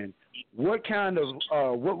comedian, what kind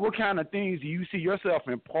of things do you see yourself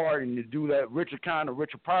imparting to do that Richard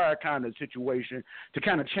Pryor kind of situation to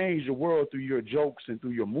kind of change the world through your jokes and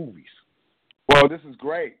through your movies? Well, this is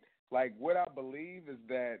great. Like, what I believe is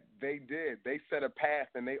that they set a path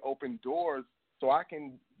and they opened doors so I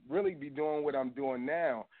can really be doing what I'm doing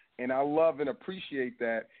now. And I love and appreciate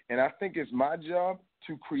that. And I think it's my job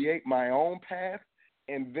to create my own path,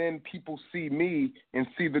 and then people see me and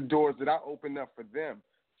see the doors that I opened up for them.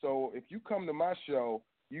 So if you come to my show,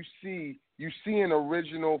 you see an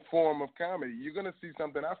original form of comedy. You're going to see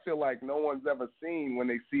something I feel like no one's ever seen when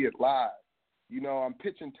they see it live. You know, I'm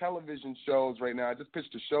pitching television shows right now. I just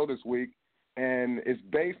pitched a show this week, and it's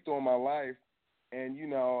based on my life. And, you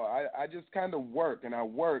know, I just kind of work, and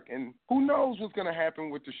and who knows what's going to happen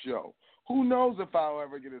with the show? Who knows if I'll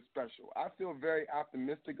ever get a special? I feel very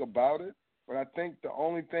optimistic about it, but I think the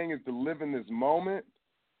only thing is to live in this moment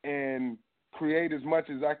and create as much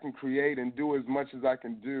as I can create and do as much as I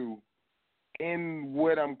can do in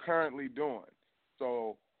what I'm currently doing.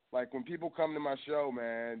 So, like, when people come to my show,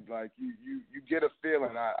 man, like, you get a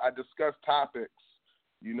feeling. I discuss topics.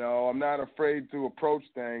 You know, I'm not afraid to approach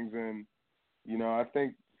things, and, you know, I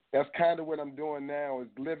think that's kind of what I'm doing now, is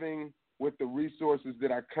living with the resources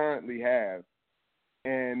that I currently have.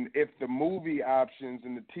 And if the movie options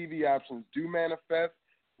and the TV options do manifest,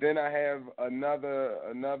 then I have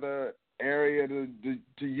another area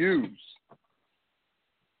to use.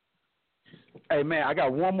 Hey, man, I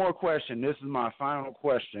got one more question. This is my final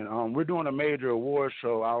question. We're doing a major award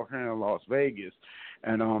show out here in Las Vegas.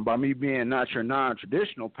 And by me being not your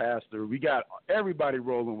non-traditional pastor, we got everybody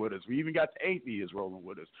rolling with us. We even got the atheists rolling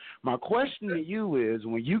with us. My question to you is,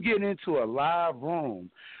 when you get into a live room,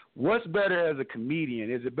 what's better as a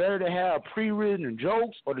comedian? Is it better to have pre-written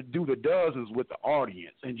jokes or to do the dozens with the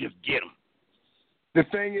audience and just get them? The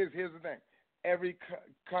thing is, here's the thing. Every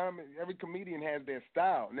comedian has their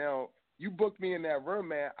style. Now, you booked me in that room,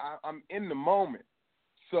 man. I'm in the moment.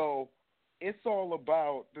 So it's all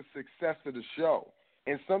about the success of the show.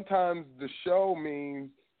 And sometimes the show means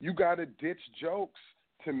you got to ditch jokes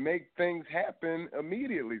to make things happen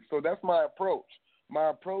immediately. So that's my approach. My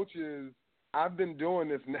approach is, I've been doing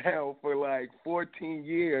this now for like 14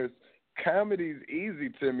 years. Comedy's easy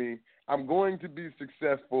to me. I'm going to be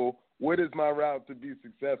successful. What is my route to be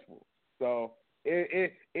successful? So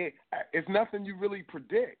it's nothing you really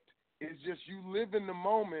predict. It's just you live in the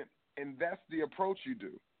moment, and that's the approach you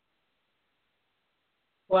do.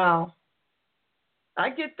 Wow. I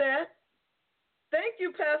get that. Thank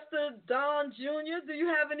you, Pastor Don Jr. Do you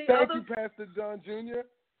have any other? Thank you, Pastor Don Jr.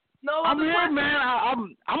 No, I'm here, man.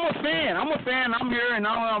 I'm a fan. I'm here, and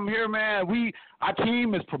I'm here, man. Our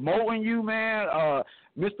team is promoting you, man.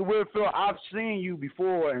 Mr. Winfield, I've seen you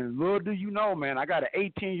before, and little do you know, man, I got an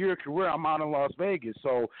 18-year career. I'm out in Las Vegas.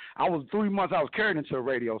 So I was 3 months, I was carried into a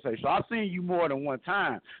radio station. So I've seen you more than one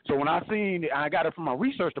time. So when I got it from my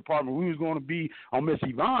research department, we was going to be on Miss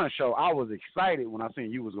Yvonne's show. I was excited when I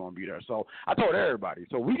seen you was going to be there. So I told everybody.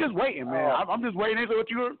 So we just waiting, man. I'm just waiting to see what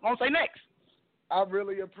you're going to say next. I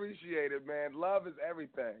really appreciate it, man. Love is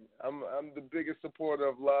everything. I'm the biggest supporter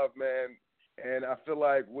of love, man. And I feel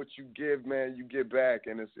like what you give, man, you get back,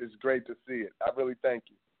 and it's great to see it. I really thank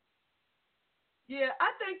you. Yeah,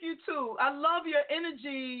 I thank you too. I love your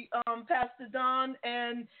energy, Pastor Don,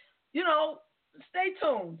 and stay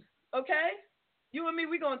tuned, okay? You and me,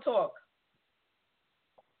 we're gonna talk.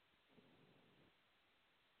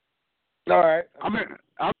 All right.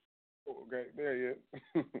 Okay, there you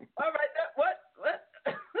go. All right. What?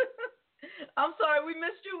 I'm sorry, we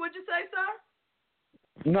missed you. What'd you say, sir?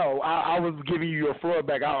 No, I was giving you your floor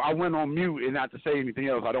back. I went on mute and not to say anything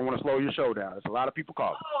else. I don't want to slow your show down. There's a lot of people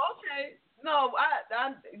calling. Oh, okay. No,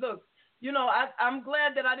 I look. I'm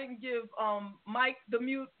glad that I didn't give Mike the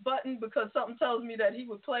mute button because something tells me that he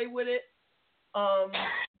would play with it.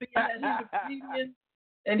 Being that he's a comedian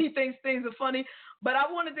and he thinks things are funny. But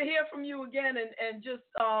I wanted to hear from you again and just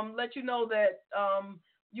let you know that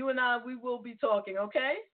you and we will be talking.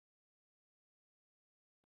 Okay.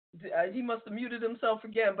 He must have muted himself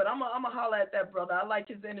again, but I'm gonna holler at that brother. I like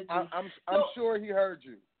his energy. I'm sure he heard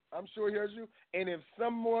you. I'm sure he heard you. And if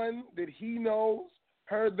someone that he knows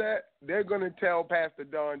heard that, they're gonna tell Pastor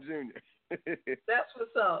Don Jr. That's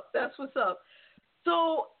what's up. That's what's up.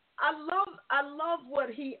 So I love what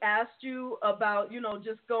he asked you about,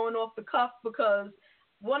 just going off the cuff, because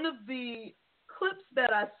one of the clips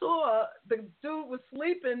that I saw, the dude was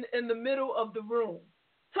sleeping in the middle of the room.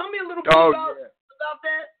 Tell me a little bit about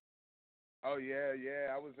that. Oh, yeah.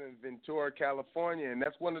 I was in Ventura, California, and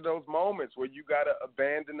that's one of those moments where you got to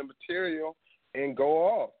abandon the material and go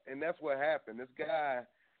off. And that's what happened. This guy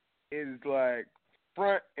is like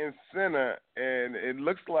front and center, and it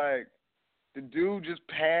looks like the dude just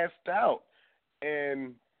passed out.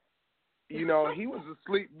 And, he was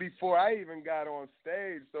asleep before I even got on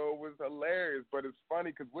stage, so it was hilarious. But it's funny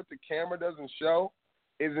because what the camera doesn't show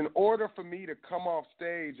is in order for me to come off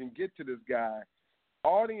stage and get to this guy,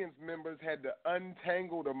 audience members had to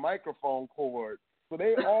untangle the microphone cord. So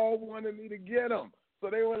they all wanted me to get him. So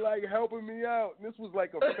they were like helping me out. And this was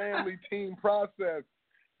like a family team process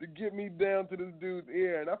to get me down to this dude's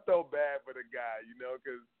ear. And I felt bad for the guy,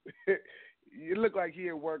 because it looked like he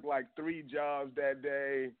had worked like 3 jobs that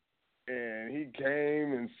day. And he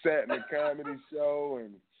came and sat in the comedy show.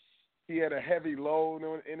 And he had a heavy load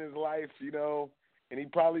in his life, and he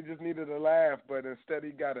probably just needed a laugh. But instead he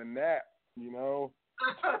got a nap,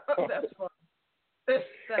 That's fun.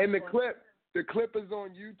 And the clip is on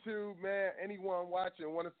YouTube, man. Anyone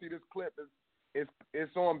watching want to see this clip?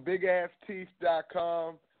 It's on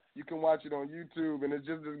bigassteeth.com. You can watch it on YouTube, and it's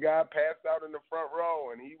just this guy passed out in the front row,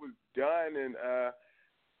 and he was done. And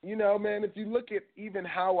man, if you look at even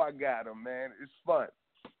how I got him, man, it's fun.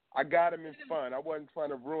 I got him in fun. I wasn't trying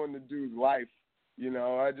to ruin the dude's life.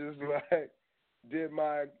 I just did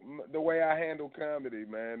the way I handle comedy,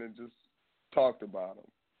 man, and just talked about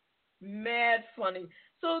him. Mad funny.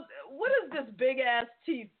 So what is this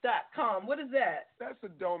bigassteeth.com? What is that? That's a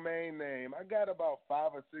domain name. I got about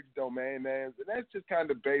 5 or 6 domain names, and that's just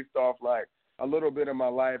kind of based off like a little bit of my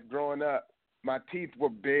life. Growing up, my teeth were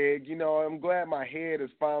big. I'm glad my head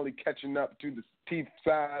is finally catching up to the teeth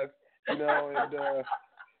size. And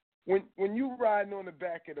when you riding on the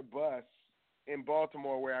back of the bus in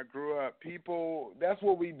Baltimore where I grew up, people, that's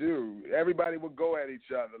what we do. Everybody would go at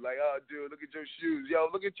each other like, oh, dude, look at your shoes. Yo,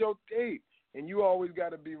 look at your teeth. And you always got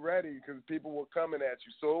to be ready because people were coming at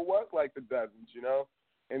you. So it was like the dozens,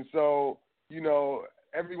 And so,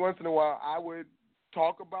 every once in a while I would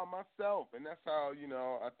talk about myself. And that's how,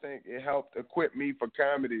 I think it helped equip me for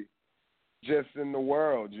comedy just in the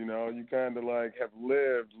world, You kind of like have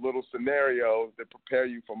lived little scenarios that prepare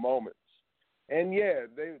you for moments. And, yeah,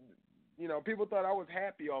 people thought I was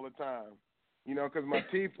happy all the time, because my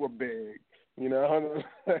teeth were big, Nah,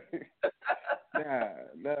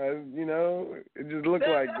 it just looked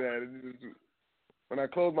like that. When I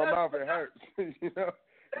close my mouth, it hurts,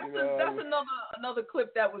 That's another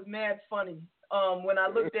clip that was mad funny. When I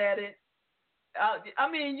looked at it,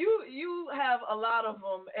 you have a lot of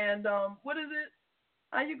them, and what is it?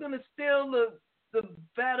 Are you gonna steal the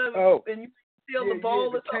batter and you steal the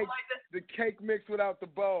bowl or something like that? The cake mix without the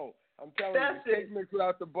bowl. I'm telling you, the cake mix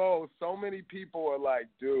without the bowl. So many people are like,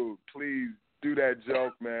 dude, please do that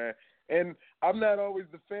joke, man. And I'm not always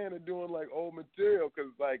the fan of doing like old material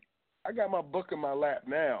because like I got my book in my lap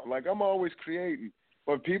now. Like I'm always creating.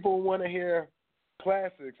 But people want to hear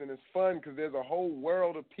classics, and it's fun because there's a whole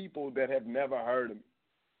world of people that have never heard of me.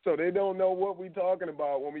 So they don't know what we're talking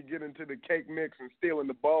about when we get into the cake mix and stealing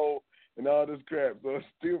the bowl and all this crap. So it's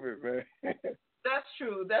stupid, man. That's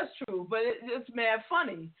true. But it's mad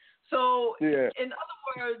funny. So, yeah. In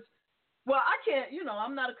other words, well, I can't,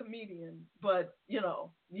 I'm not a comedian, but, you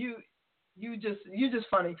just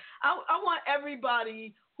funny. I want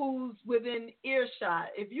everybody who's within earshot,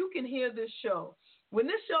 if you can hear this show, when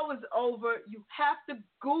this show is over, you have to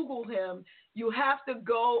Google him. You have to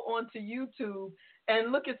go onto YouTube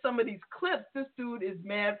and look at some of these clips. This dude is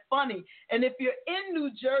mad funny. And if you're in New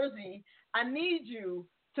Jersey, I need you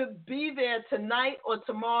to be there tonight or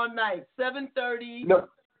tomorrow night, 7:30, 9:30.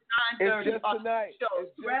 It's just tonight.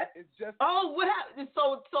 It's just. Oh, what happened?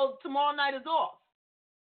 So tomorrow night is off.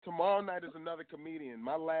 Tomorrow night is another comedian.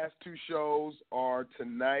 My last two shows are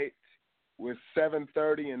tonight with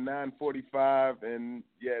 7:30 and 9:45, and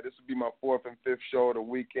this will be my fourth and fifth show of the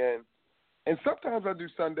weekend. And sometimes I do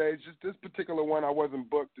Sundays. Just this particular one, I wasn't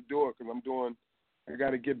booked to do it because I got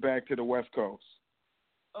to get back to the West Coast.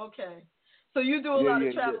 Okay, so you do a lot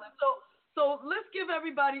of traveling. Yeah. So let's give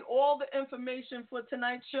everybody all the information for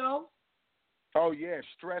tonight's show. Oh yeah,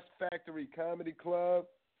 Stress Factory Comedy Club.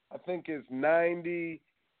 I think it's 90.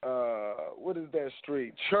 What is that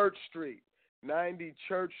street? Church Street. 90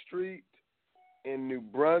 Church Street in New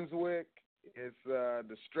Brunswick. It's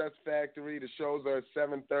the Stress Factory. The shows are at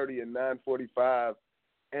 7:30 and 9:45.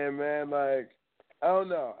 And man, I don't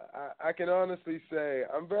know. I can honestly say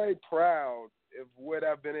I'm very proud of what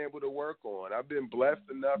I've been able to work on. I've been blessed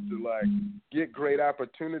enough to get great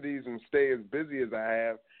opportunities and stay as busy as I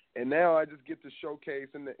have. And now I just get to showcase.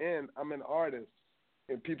 In the end, I'm an artist,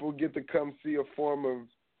 and people get to come see a form of,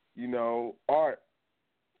 art,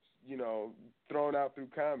 thrown out through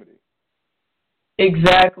comedy.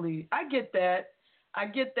 Exactly. I get that. I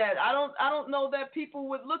don't know that people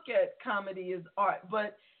would look at comedy as art,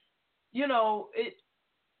 but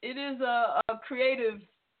it is a creative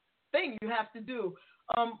thing you have to do.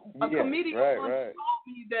 A comedian once told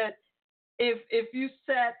me that if you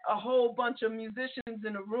sat a whole bunch of musicians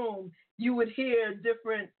in a room, you would hear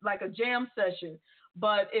different, like a jam session.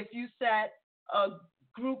 But if you sat a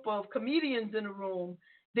group of comedians in a room,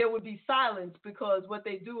 there would be silence because what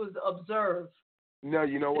they do is observe. No,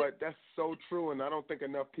 you know what? That's so true, and I don't think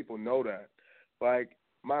enough people know that. Like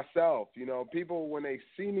myself, people, when they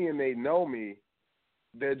see me and they know me,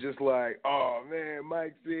 they're just like, oh, man,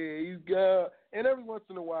 Mike's here, he's good. And every once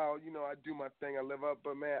in a while, I do my thing, I live up.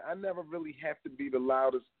 But, man, I never really have to be the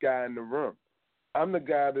loudest guy in the room. I'm the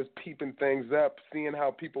guy that's peeping things up, seeing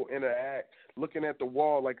how people interact, looking at the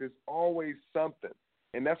wall. Like, there's always something.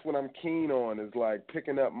 And that's what I'm keen on, is,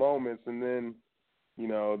 picking up moments. And then,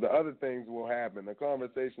 the other things will happen. The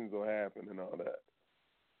conversations will happen and all that.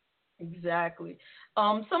 Exactly.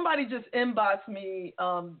 Somebody just inboxed me.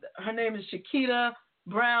 Her name is Shakita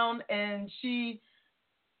Brown, and she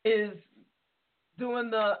is doing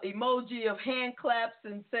the emoji of hand claps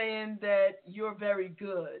and saying that you're very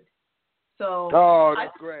good. So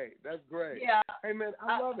that's great. That's great. Yeah. Hey man,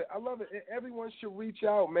 I love it. I love it. Everyone should reach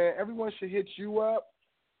out, man. Everyone should hit you up,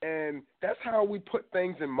 and that's how we put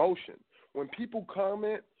things in motion. When people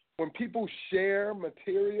comment, when people share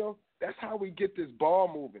material, that's how we get this ball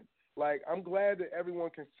moving. I'm glad that everyone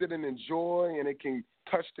can sit and enjoy and it can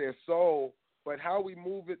touch their soul. But how we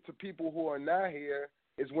move it to people who are not here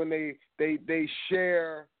is when they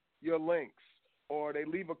share your links, or they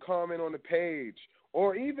leave a comment on the page,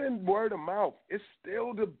 or even word of mouth. It's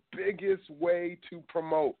still the biggest way to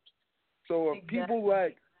promote. So if people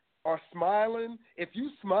are smiling, if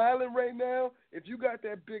you smiling right now, if you got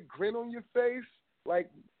that big grin on your face,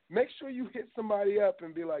 make sure you hit somebody up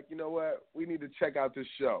and be like, you know what, we need to check out this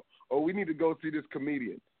show, or we need to go see this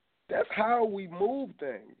comedian. That's how we move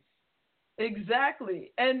things.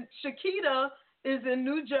 Exactly. And Shakita is in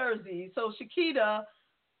New Jersey. So Shakita,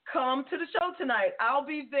 come to the show tonight. I'll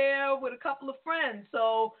be there with a couple of friends.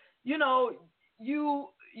 So, you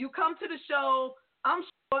come to the show. I'm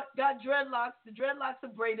short, got dreadlocks. The dreadlocks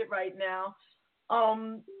are braided right now.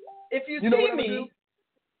 If you see me,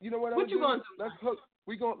 what you gonna do?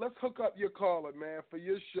 Let's hook up your caller, man, for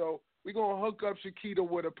your show. We're gonna hook up Shakita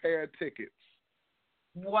with a pair of tickets.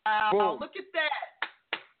 Wow! Boom. Look at that.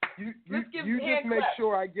 You just make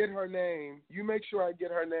sure I get her name. You make sure I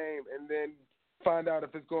get her name, and then find out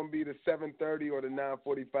if it's going to be the 7:30 or the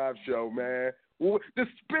 9:45 show, man. The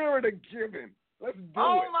spirit of giving. Let's do it.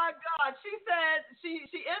 Oh my God! She said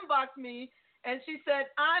she inboxed me and she said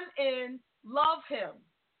I'm in. Love him.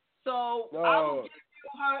 So I will give you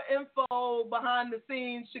her info behind the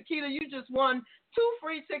scenes. Shakita, you just won 2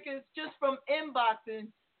 free tickets just from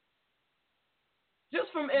inboxing.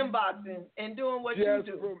 And doing what you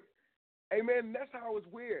do. Hey, man, that's how it's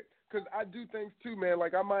weird. Because I do things too, man.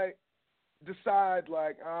 Like, I might decide,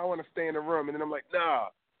 like, I want to stay in the room. And then I'm like, nah.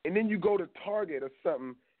 And then you go to Target or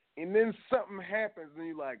something. And then something happens. And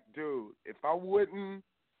you're like, dude, if I wouldn't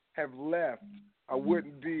have left, I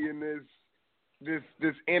wouldn't be in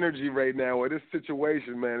this energy right now or this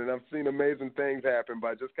situation, man. And I've seen amazing things happen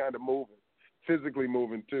by just kind of moving, physically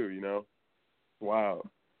moving too, you know. Wow.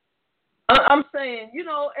 I'm saying, you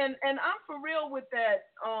know, and I'm for real with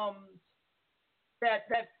that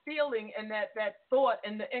that feeling and that thought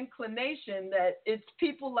and the inclination that it's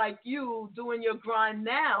people like you doing your grind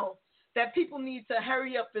now that people need to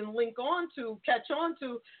hurry up and catch on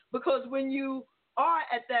to, because when you are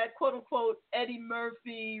at that quote unquote Eddie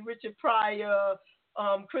Murphy, Richard Pryor,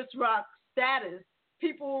 Chris Rock status,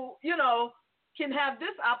 people, you know, can have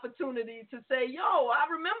this opportunity to say, yo, I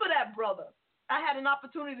remember that brother. I had an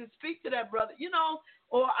opportunity to speak to that brother, you know,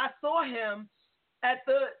 or I saw him at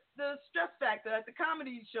the Stress Factor, at the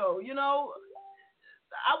comedy show, you know.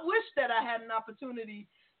 I wish that I had an opportunity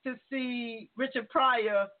to see Richard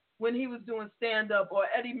Pryor when he was doing stand-up, or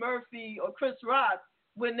Eddie Murphy or Chris Rock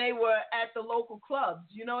when they were at the local clubs.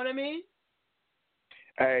 You know what I mean?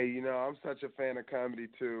 Hey, you know, I'm such a fan of comedy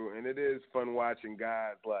too, and it is fun watching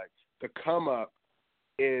guys. Like, the come-up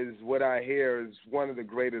is what I hear is one of the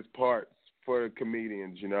greatest parts for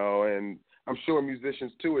comedians, you know, and I'm sure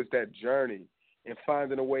musicians too, is that journey and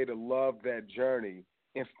finding a way to love that journey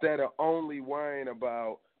instead of only worrying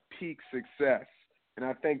about peak success. And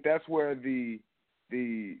I think that's where the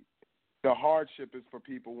hardship is for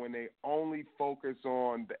people, when they only focus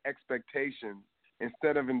on the expectations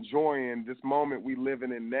instead of enjoying this moment we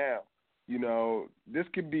living in now. You know, this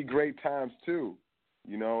could be great times too.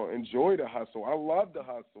 You know, enjoy the hustle. I love the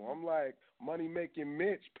hustle. I'm like money making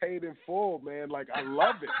Mitch, paid in full, man. Like, I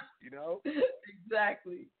love it, you know?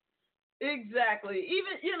 Exactly.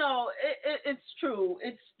 Even, you know, it's true.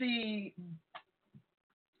 It's the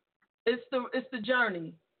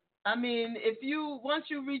journey. I mean, once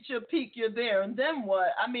you reach your peak, you're there, and then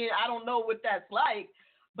what? I mean, I don't know what that's like,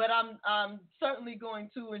 but I'm certainly going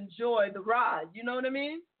to enjoy the ride. You know what I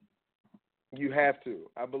mean? You have to.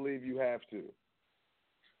 I believe you have to.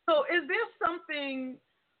 So is there something,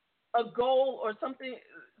 a goal or something,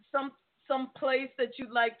 some place that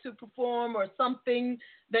you'd like to perform, or something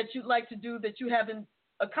that you'd like to do that you haven't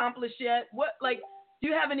accomplished yet? What, like, do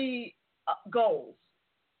you have any goals?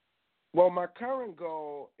 Well, my current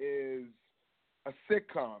goal is a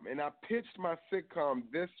sitcom, and I pitched my sitcom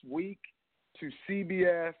this week to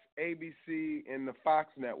CBS, ABC, and the Fox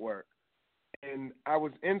network. And I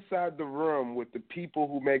was inside the room with the people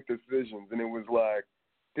who make decisions, and it was like,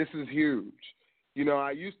 this is huge. You know,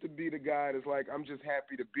 I used to be the guy that's like, I'm just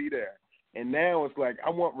happy to be there. And now it's like, I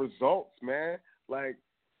want results, man. Like,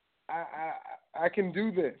 I can do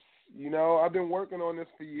this. You know, I've been working on this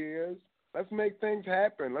for years. Let's make things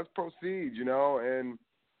happen. Let's proceed, you know. And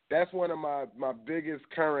that's one of my biggest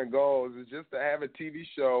current goals, is just to have a TV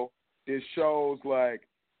show that shows, like,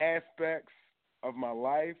 aspects of my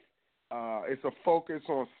life. It's a focus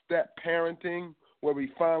on step parenting, where we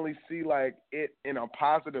finally see, like, it in a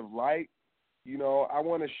positive light. You know, I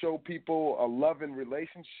want to show people a loving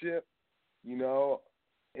relationship, you know,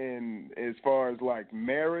 and as far as, like,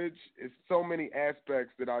 marriage, it's so many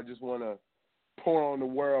aspects that I just want to pour on the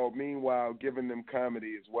world, meanwhile giving them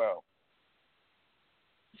comedy as well.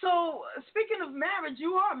 So, speaking of marriage,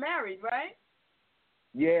 you are married, right?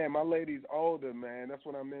 Yeah, my lady's older, man. That's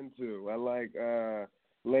what I'm into. I like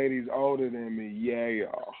ladies older than me, yeah,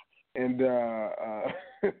 y'all. And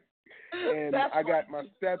and I got my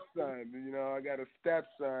stepson, you know, I got a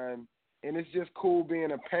stepson, and it's just cool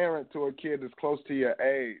being a parent to a kid that's close to your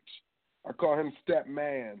age. I call him Step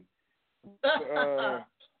Man. That's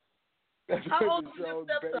How what old the is your show's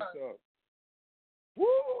stepson? based on.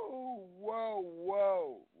 Woo!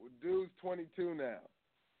 Whoa. Dude's 22 now.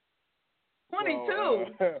 22?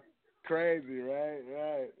 So, crazy,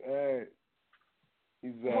 right.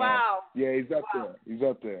 He's wow. Yeah, he's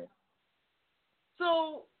up there.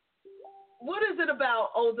 So, what is it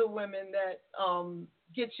about older women that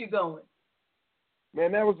gets you going?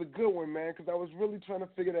 Man, that was a good one, man, because I was really trying to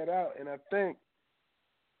figure that out, and I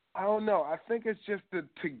don't know. I think it's just the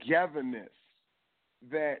togetherness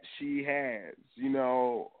that she has. You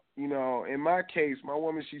know, in my case, my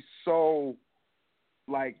woman, she's so,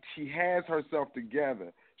 like, she has herself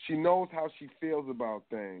together. She knows how she feels about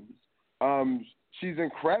things. She's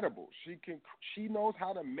incredible. She knows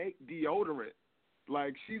how to make deodorant.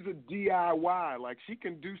 Like, she's a DIY. Like, she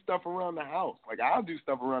can do stuff around the house. Like, I'll do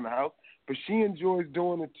stuff around the house, but she enjoys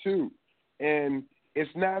doing it too. And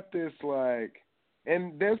it's not this, like,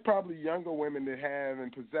 and there's probably younger women that have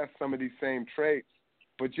and possess some of these same traits,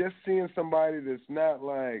 but just seeing somebody that's not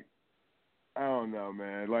like, I don't know,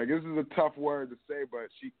 man. Like, this is a tough word to say, but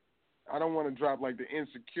I don't want to drop like the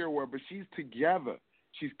insecure word, but she's together.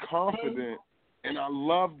 She's confident, and I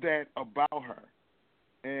love that about her.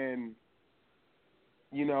 And,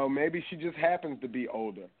 you know, maybe she just happens to be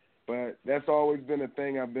older, but that's always been a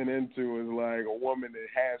thing I've been into, is like a woman that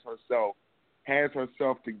has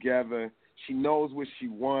herself together. She knows what she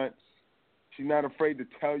wants. She's not afraid to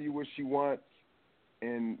tell you what she wants,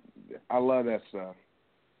 and I love that stuff.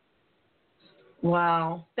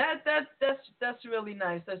 Wow, that's really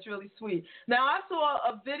nice. That's really sweet. Now, I saw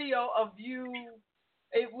a video of you.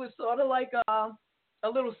 It was sort of like a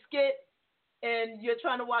little skit, and you're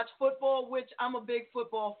trying to watch football, which I'm a big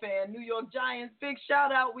football fan. New York Giants, big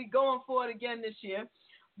shout out. We going for it again this year.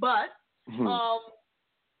 But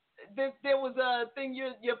there was a thing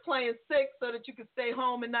you're playing sick so that you could stay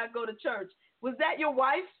home and not go to church. Was that your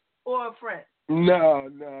wife or a friend? No,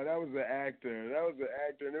 that was an actor. And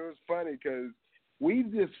it was funny because we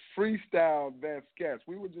just freestyled that sketch.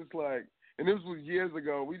 We were just like, and this was years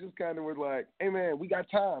ago, we just kind of were like, hey, man, we got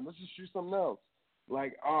time. Let's just shoot something else.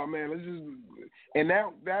 Like, oh, man, let's just – and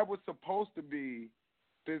that was supposed to be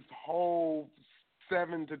this whole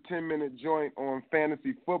 7 to 10 minute joint on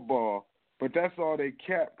fantasy football, but that's all they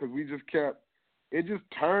kept because we just kept – it just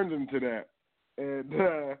turned into that. And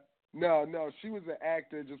no, she was an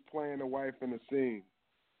actor just playing a wife in a scene.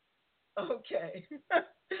 Okay.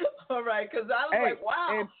 All right, because I was like,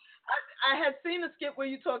 wow. I had seen a skit where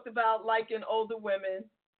you talked about liking older women,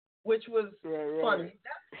 which was funny.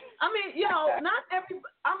 I mean, you know, not every.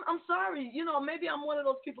 I'm sorry, you know, maybe I'm one of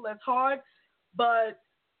those people that's hard, but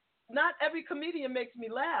not every comedian makes me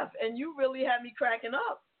laugh, and you really had me cracking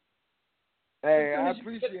up. Hey, I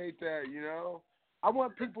appreciate that. You know, I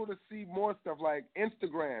want people to see more stuff like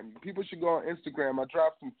Instagram. People should go on Instagram. I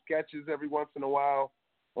drop some sketches every once in a while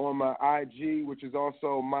on my IG, which is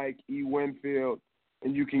also Mike E. Winfield,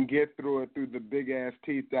 and you can get through it through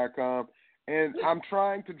thebigassteeth.com. And I'm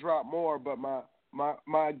trying to drop more, but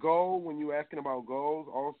my goal, when you're asking about goals,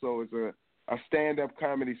 also is a stand-up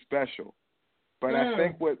comedy special. But I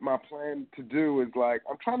think what my plan to do is, like,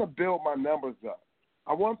 I'm trying to build my numbers up.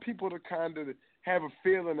 I want people to kind of have a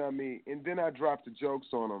feeling of me, and then I drop the jokes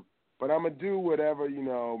on them. But I'm going to do whatever, you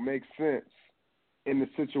know, makes sense in the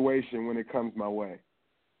situation when it comes my way.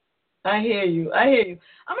 I hear you. I'm going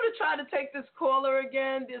to try to take this caller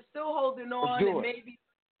again. They're still holding on, and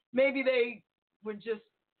maybe they were just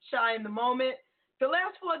shy in the moment. The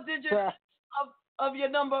last 4 digits of your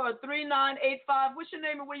number are 3985. What's your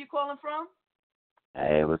name and where you calling from?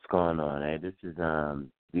 Hey, what's going on? Hey, this is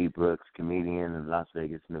B. Brooks, comedian in Las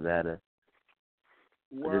Vegas, Nevada.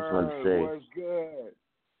 I just want to say, what's good?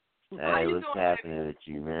 Hey, what's happening with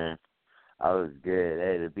you, man? I was good.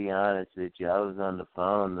 Hey, to be honest with you, I was on the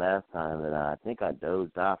phone last time, and I think I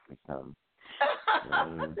dozed off or something.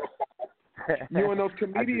 You in those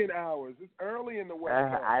comedian hours. It's early in the West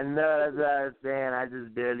Coast. I know, that's what I was saying. I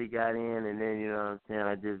just barely got in, and then, you know what I'm saying,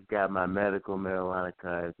 I just got my medical marijuana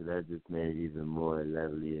card, so that just made it even more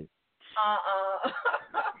lovely.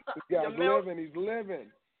 He's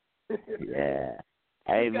living. Yeah.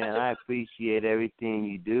 Hey, man, I appreciate everything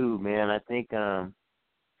you do, man. I think, weren't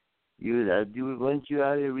you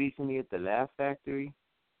out here recently at the Laugh Factory?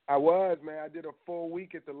 I was, man. I did a full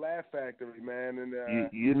week at the Laugh Factory, man. And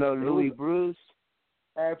you know Louis Bruce?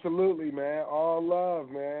 Absolutely, man. All love,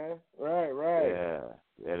 man. Right.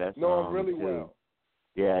 Yeah, that's know him really too. well.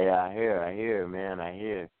 Yeah, I hear, man.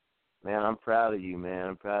 Man, I'm proud of you, man.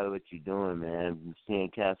 I'm proud of what you're doing, man. Seeing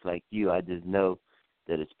cats like you, I just know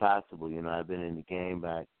that it's possible. You know, I've been in the game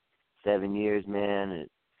about 7 years, man. And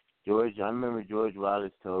I remember George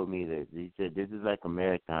Wallace told me that. He said, this is like a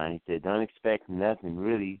marathon. He said, don't expect nothing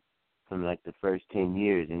really from like the first 10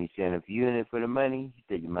 years. And he said, if you're in it for the money, he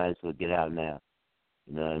said, you might as well get out now.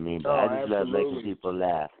 You know what I mean? But I just love making people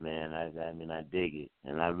laugh, man. I mean, I dig it.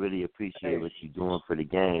 And I really appreciate what you're doing for the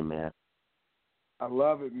game, man. I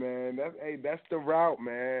love it, man. That's the route,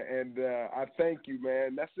 man. And I thank you,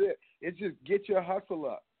 man. That's it. It's just get your hustle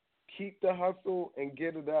up. Keep the hustle and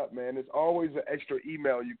get it up, man. It's always an extra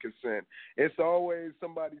email you can send. It's always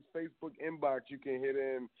somebody's Facebook inbox you can hit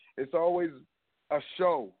in. It's always a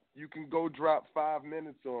show you can go drop 5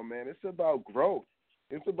 minutes on, man. It's about growth.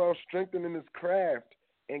 It's about strengthening this craft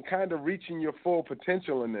and kind of reaching your full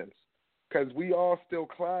potential in this, because we all still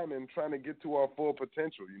climbing, trying to get to our full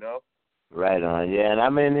potential, you know? Right on, yeah. And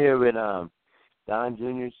I'm in here with Don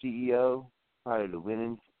Jr. CEO, part of the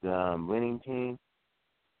winning team.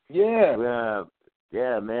 Yeah.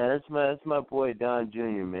 Yeah, man, that's my boy Don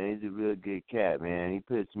Jr., man. He's a real good cat, man. He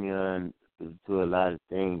puts me on to a lot of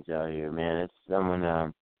things out here, man. That's someone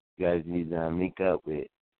you guys need to link up with.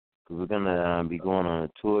 Cause we're going to be going on a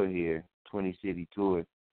tour here, 20-city tour,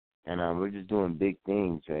 and we're just doing big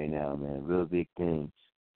things right now, man, real big things.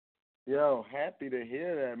 Yo, happy to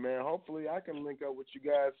hear that, man. Hopefully I can link up with you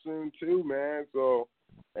guys soon, too, man. So,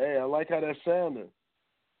 hey, I like how that sounded.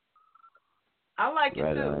 I like it,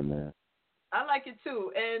 right too. On, man. I like it,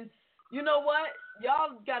 too. And you know what?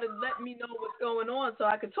 Y'all got to let me know what's going on so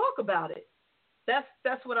I can talk about it.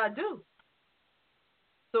 That's what I do.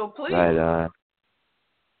 So, please. Right on.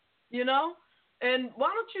 You know? And why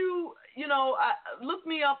don't you, look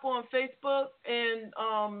me up on Facebook and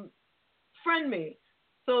friend me.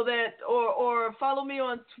 So that, or follow me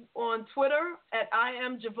on Twitter at I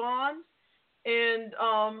am JaVonne, and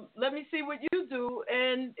let me see what you do,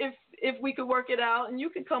 and if we could work it out, and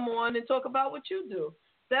you can come on and talk about what you do.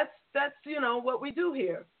 That's what we do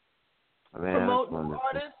here. Man, promoting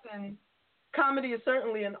artists, and comedy is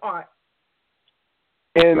certainly an art.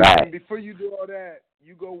 And before you do all that,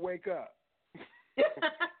 you go wake up. And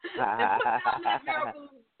put down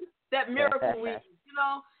that miracle weed,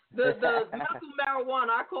 The medical marijuana,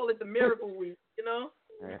 I call it the miracle weed, Right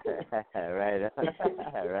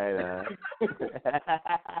on.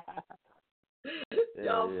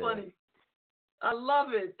 Y'all funny. I love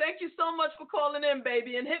it. Thank you so much for calling in,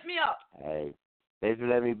 baby, and hit me up. Hey, thanks for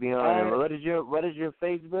letting me be on. What is your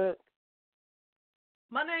Facebook?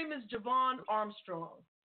 My name is JaVonne Armstrong.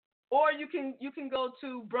 Or you can go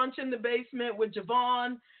to Brunch in the Basement with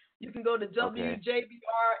JaVonne. You can go to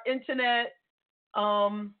WJBR Internet.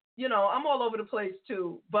 I'm all over the place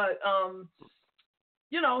too, but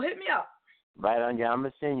hit me up. Right on, yeah, I'm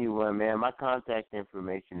gonna send you one, man. My contact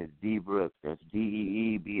information is D Brooks. That's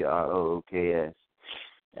DeeBrooks,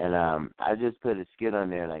 and I just put a skit on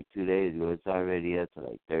there like 2 days ago. It's already up to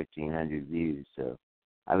like 1,300 views. So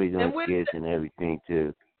I be doing skits and everything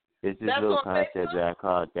too. It's this little concept Facebook? That I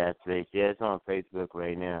call That's Face. Yeah, it's on Facebook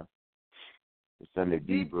right now. It's under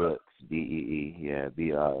D Brooks, DEE, yeah,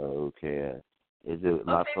 BROOKS.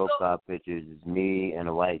 My profile pictures is me and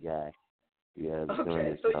a white guy. Yeah,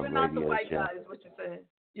 okay, so you're not the white guy, is what you're saying.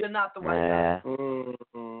 You're not the white guy.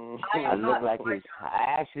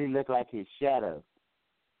 I actually look like his shadow.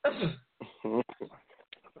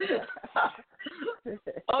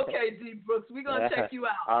 Okay, D Brooks, we're gonna check you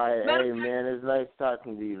out. All right, hey man, it's nice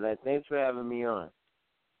talking to you. Thanks for having me on.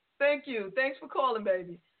 Thank you. Thanks for calling,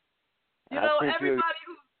 baby.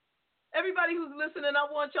 Everybody who's listening, I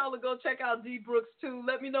want y'all to go check out D Brooks too.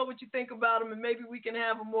 Let me know what you think about him, and maybe we can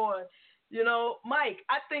have him on. Mike,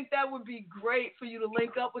 I think that would be great for you to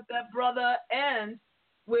link up with that brother and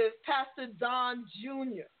with Pastor Don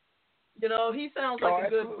Jr. He sounds like a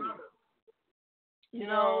good brother.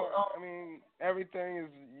 I mean, everything is,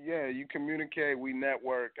 you communicate, we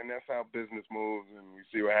network, and that's how business moves, and we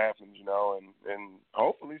see what happens, and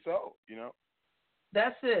hopefully so,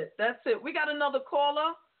 That's it. We got another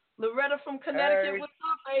caller, Loretta from Connecticut. Hey. What's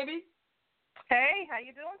up, baby? Hey, how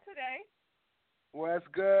you doing today? What's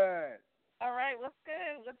good? All right, what's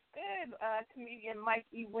good? Comedian Mike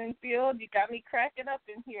E. Winfield, you got me cracking up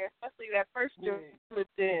in here, especially that first joke you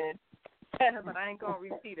slipped in. But I ain't going to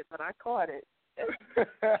repeat it, but I caught it.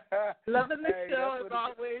 Loving the show as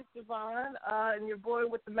always, JaVonne, and your boy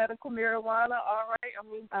with the medical marijuana. All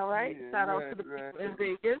right. Yeah, shout out to the people in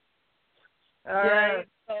Vegas. All right.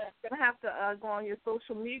 So I'm gonna have to go on your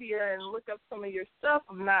social media and look up some of your stuff.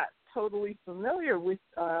 I'm not totally familiar with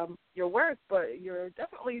your work, but you're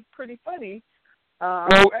definitely pretty funny.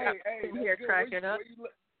 Hey, here cracking up.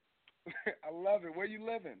 I love it. Where you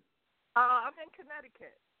living? I'm in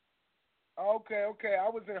Connecticut. Okay. I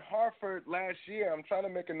was in Hartford last year. I'm trying to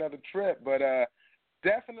make another trip, but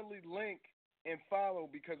definitely link and follow,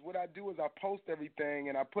 because what I do is I post everything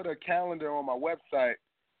and I put a calendar on my website,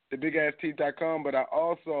 thebigassteeth.com, but I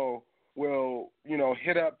also will,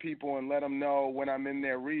 hit up people and let them know when I'm in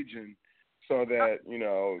their region so that,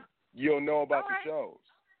 you'll know about the shows.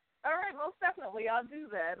 All right, most definitely. I'll do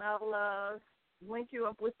that. And I'll link you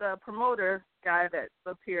up with a promoter guy that's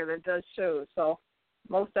up here that does shows. So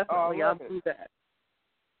most definitely I'll do that.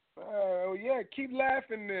 Keep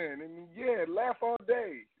laughing then. And laugh all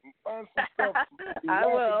day. And find some stuff. I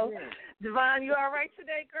will. JaVonne, you all right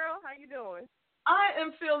today, girl? How you doing? I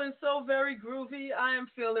am feeling so very groovy. I am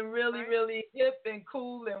feeling really, really hip and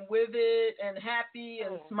cool and with it and happy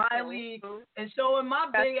and smiley and showing my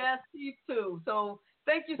big ass teeth too. So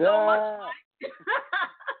thank you so much, Mike.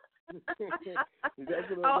 That's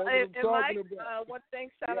what and I'm Mike, talking about. one thing,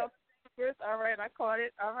 shout out first. All right, I caught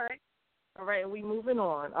it. All right, and we moving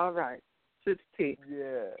on. All right, 16.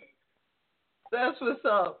 Yeah. That's what's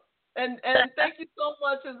up. And thank you so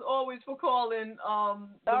much as always for calling, All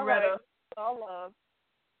Loretta. right, all love.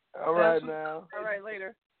 All right now. All right,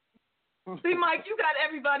 later. See, Mike, you got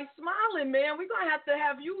everybody smiling, man. We're going to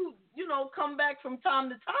have you, come back from time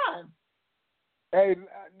to time. Hey,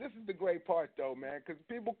 this is the great part, though, man, because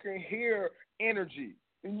people can hear energy,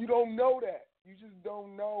 and you don't know that. You just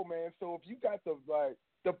don't know, man. So if you got the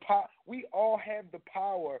power, we all have the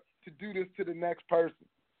power to do this to the next person.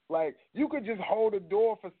 Like, you could just hold a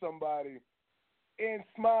door for somebody and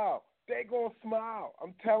smile. They gonna smile.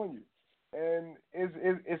 I'm telling you. And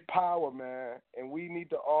it's power, man. And we need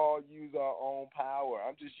to all use our own power.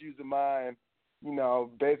 I'm just using mine,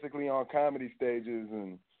 basically on comedy stages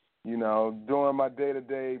and, doing my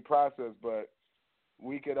day-to-day process. But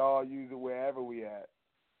we could all use it wherever we at.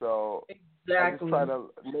 So exactly. I just try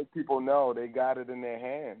to make people know they got it in their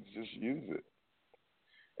hands. Just use it.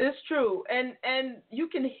 It's true, and you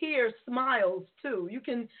can hear smiles too. You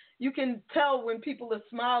can tell when people are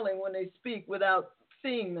smiling when they speak without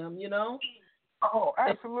seeing them. Oh,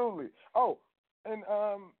 absolutely. Oh, and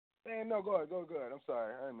no, go ahead. I'm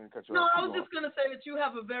sorry, I didn't mean to cut you off. No, I was just gonna say that you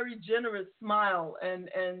have a very generous smile and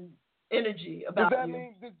energy about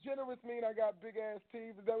you. Does generous mean I got big ass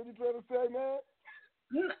teeth? Is that what you're trying to say, man?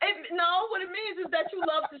 No, what it means is that you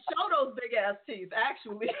love to show those big ass teeth.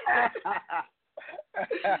 Actually.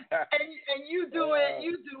 and you do it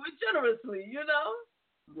generously,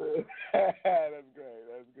 That's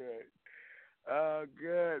great.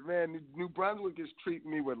 Good, man. New Brunswick is treating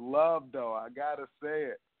me with love, though. I gotta say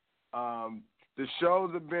it. The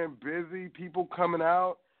shows have been busy. People coming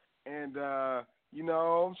out, and I'm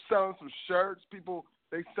selling some shirts. People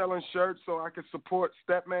they selling shirts so I can support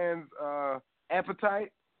Stepman's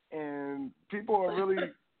appetite, and people are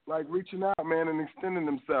really. Reaching out, man, and extending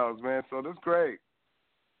themselves, man. So that's great.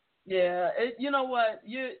 Yeah, you know what?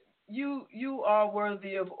 You are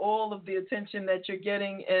worthy of all of the attention that you're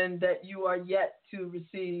getting and that you are yet to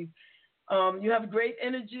receive. You have great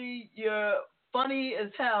energy. You're funny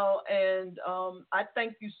as hell, and I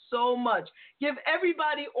thank you so much. Give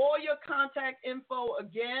everybody all your contact info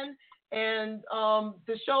again and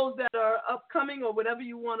the shows that are upcoming or whatever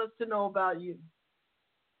you want us to know about you.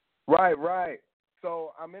 Right.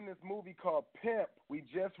 So I'm in this movie called Pimp. We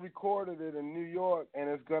just recorded it in New York,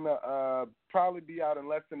 and it's going to probably be out in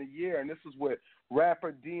less than a year. And this is with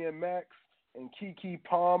rapper DMX and Keke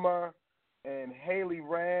Palmer and Haley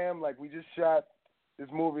Ram. We just shot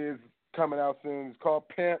this movie is coming out soon. It's called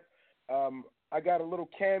Pimp. I got a little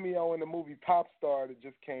cameo in the movie Pop Star that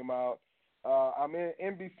just came out. I'm in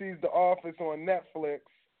NBC's The Office on Netflix,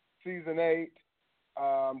 Season 8.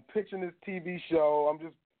 I'm pitching this TV show. I'm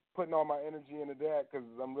just putting all my energy into that because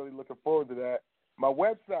I'm really looking forward to that. My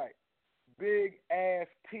website,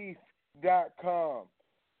 bigassteeth.com.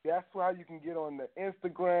 That's how you can get on the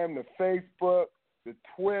Instagram, the Facebook, the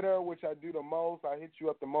Twitter, which I do the most. I hit you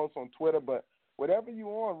up the most on Twitter, but whatever you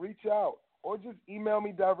want, reach out or just email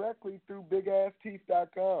me directly through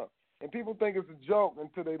bigassteeth.com. And people think it's a joke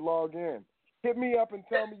until they log in. Hit me up and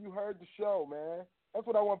tell me you heard the show, man. That's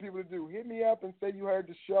what I want people to do. Hit me up and say you heard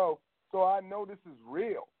the show so I know this is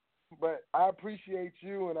real. But I appreciate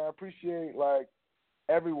you, and I appreciate,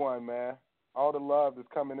 everyone, man. All the love that's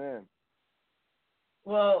coming in.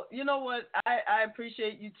 Well, you know what? I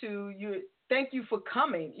appreciate you, too. Thank you for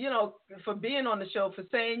coming, for being on the show, for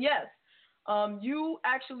saying yes. You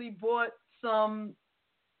actually brought some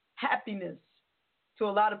happiness to a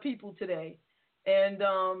lot of people today. And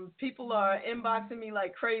people are inboxing me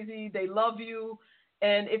like crazy. They love you.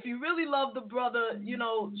 And if you really love the brother,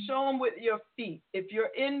 show him with your feet. If you're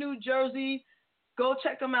in New Jersey, go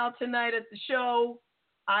check him out tonight at the show.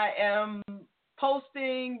 I am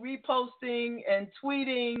posting, reposting, and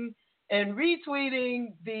tweeting and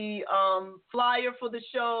retweeting the flyer for the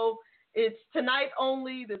show. It's tonight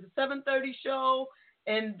only. There's a 7:30 show,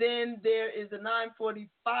 and then there is a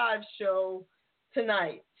 9:45 show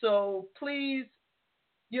tonight. So please,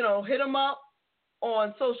 hit him up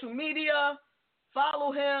on social media.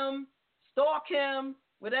 Follow him, stalk him,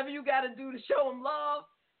 whatever you got to do to show him love,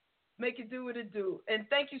 make it do what it do. And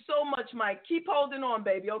thank you so much, Mike. Keep holding on,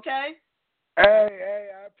 baby, okay?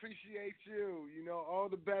 Hey, I appreciate you. All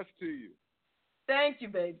the best to you. Thank you,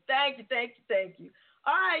 baby. Thank you.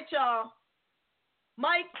 All right, y'all.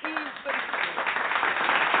 Mike E.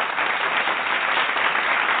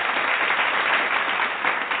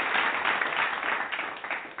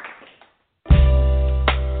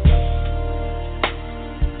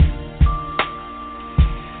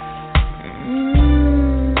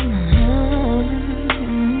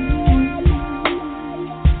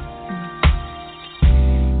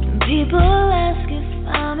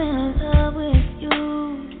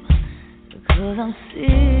 I'm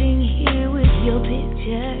sitting here with your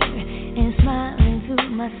picture and smiling to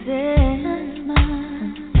myself.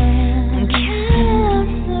 I'm kinda lost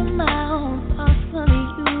in my own thoughts for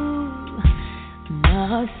you. My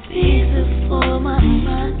heart speaks before my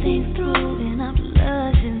mind thinks through, and I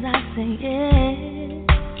blush as I say yes.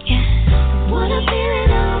 What a feeling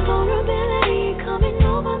of vulnerability coming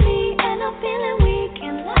over me, and I'm feeling weak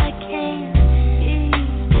and I can't breathe.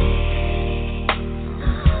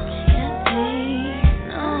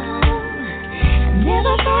 No, I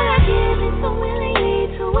never thought I'd give in so willingly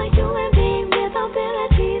to a human being with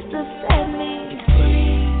abilities to set me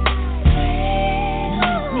free.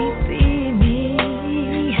 Let me be me.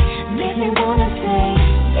 Make me wanna say,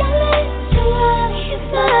 yeah, let's try. It's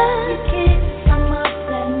not a kiss.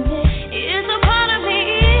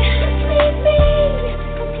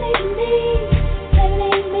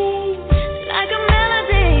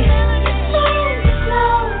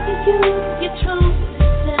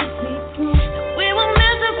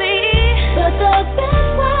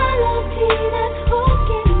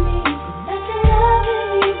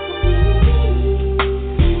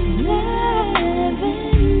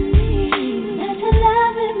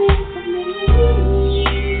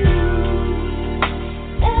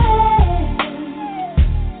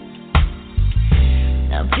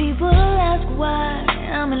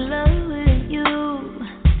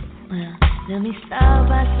 Let me start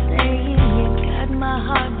by saying you got my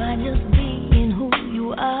heart by just being who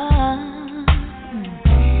you are.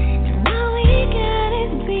 And all we got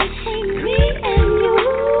is between me and you.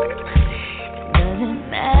 It doesn't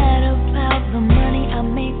matter about the money I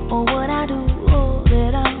make or what I do, or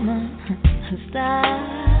that I'm a star.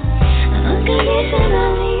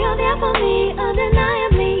 Unconditionally, you're there for me,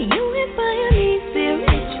 undeniably. You inspire me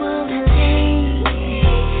spiritually.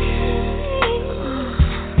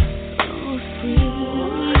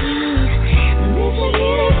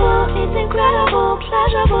 It's incredible,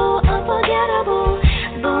 pleasurable, unforgettable,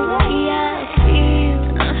 the way I feel.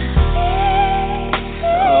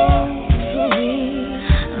 So free.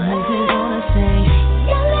 I just wanna say,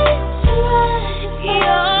 yeah, let's ride.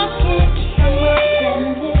 Your kick,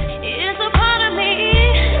 it's a part of me.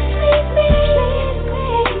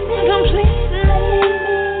 Completely,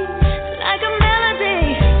 like a melody.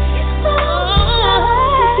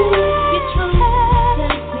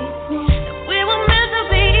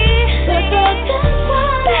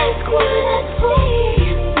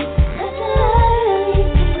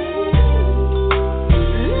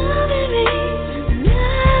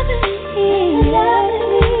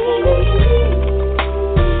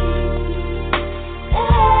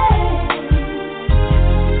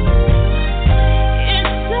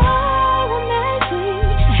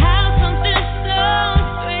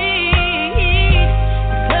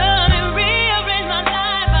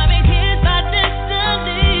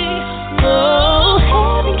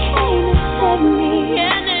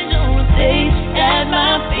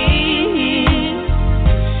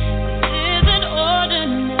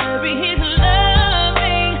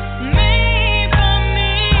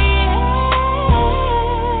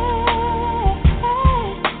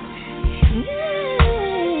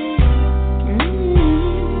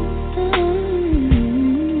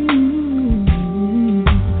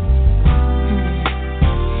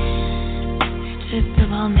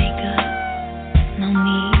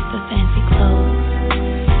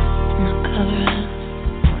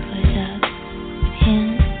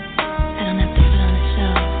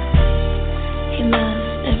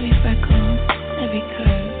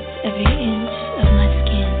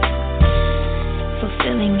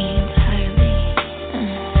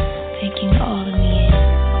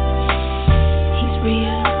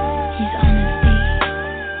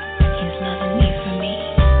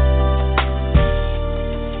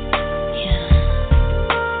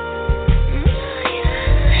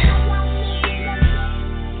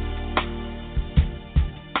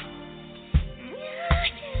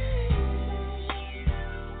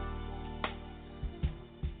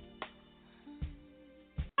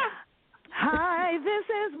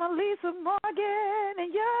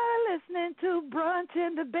 Brunch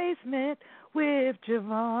in the Basement with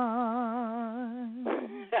JaVonne.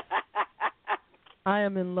 I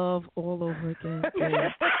am in love all over again.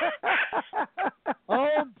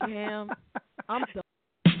 Oh, damn. I'm done.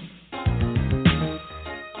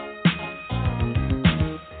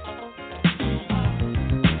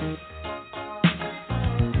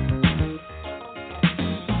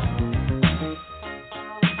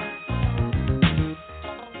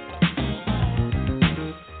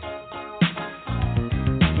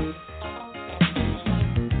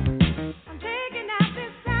 I'm taking out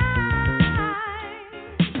this time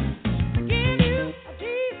to give you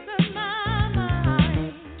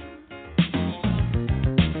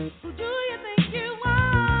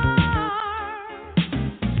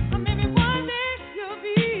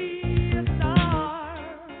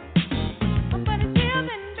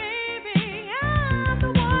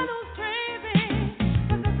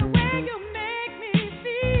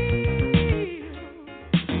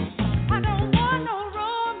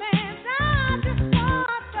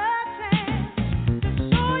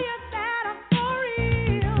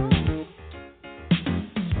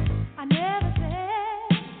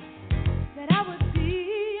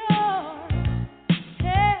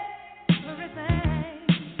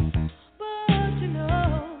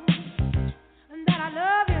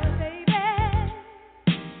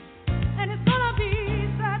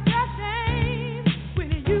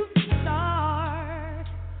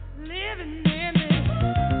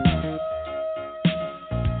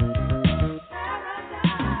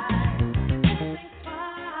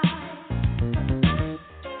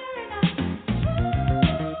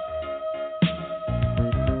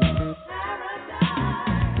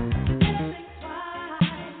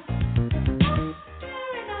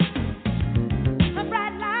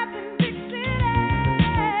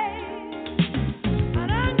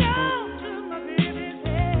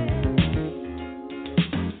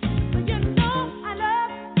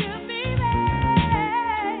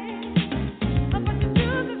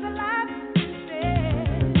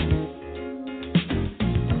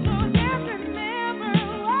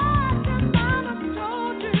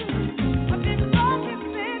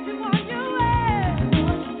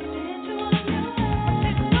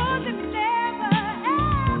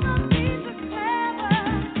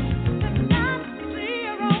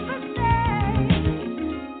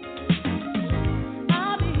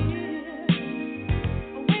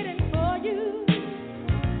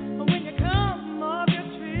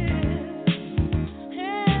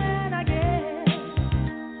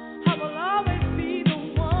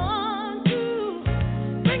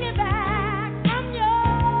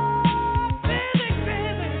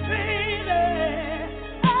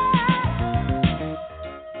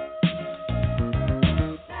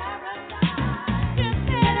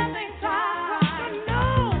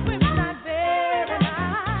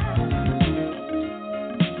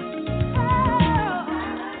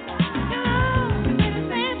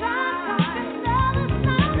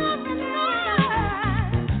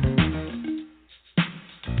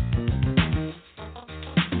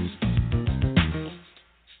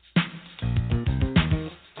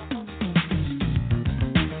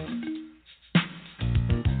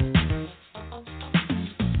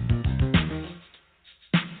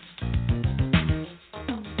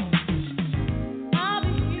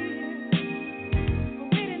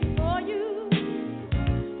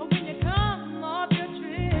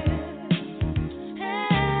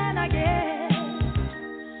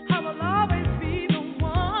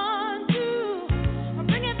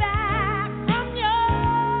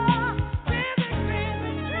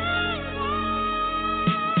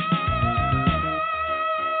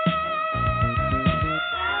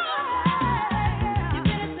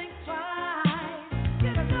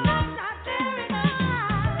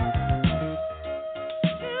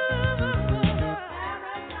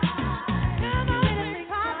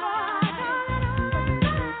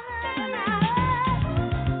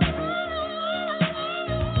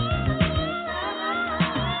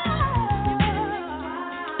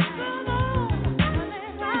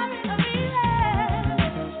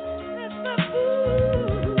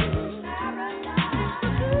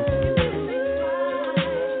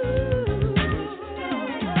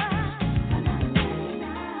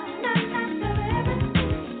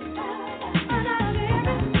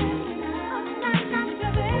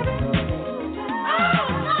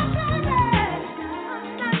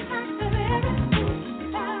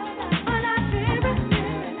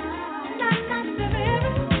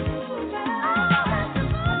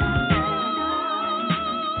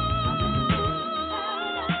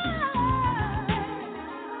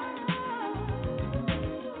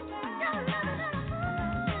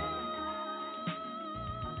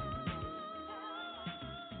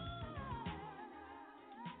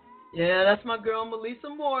Yeah, that's my girl Melissa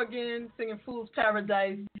Morgan singing Fool's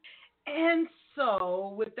Paradise. And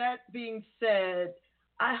so, with that being said,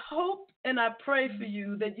 I hope and I pray for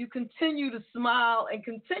you that you continue to smile and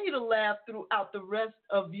continue to laugh throughout the rest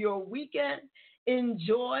of your weekend.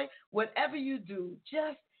 Enjoy whatever you do.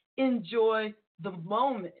 Just enjoy the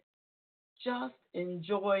moment. Just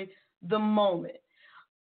enjoy the moment.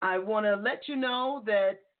 I want to let you know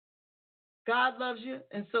that God loves you,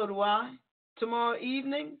 and so do I. Tomorrow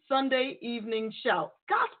evening, Sunday evening shout,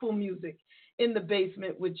 gospel music in the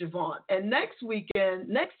basement with JaVonne. And next weekend,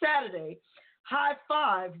 next Saturday, High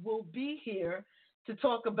Five will be here to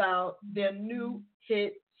talk about their new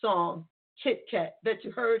hit song, Kit Kat, that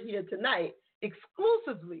you heard here tonight,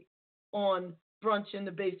 exclusively on Brunch in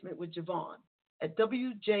the Basement with JaVonne at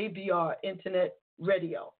WJBR Internet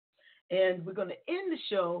Radio. And we're going to end the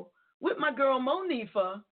show with my girl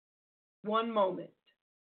Monifa, One Moment.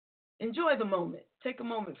 Enjoy the moment. Take a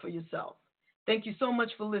moment for yourself. Thank you so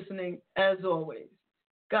much for listening, as always.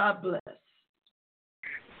 God bless.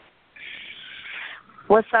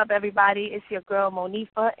 What's up, everybody? It's your girl,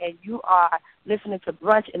 Monifa, and you are listening to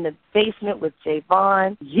Brunch in the Basement with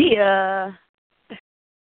JaVonne. Yeah.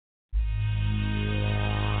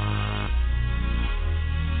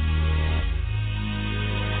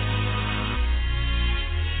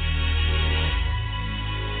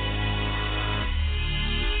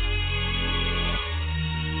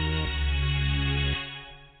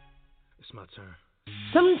 My turn.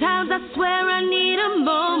 Sometimes I swear I need a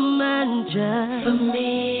moment just for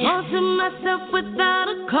me. All to myself without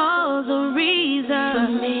a cause or reason for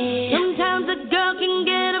me. Sometimes a girl can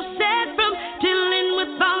get upset from dealing with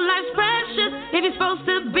all life's pressures. If you're supposed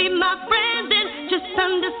to be my friend, then just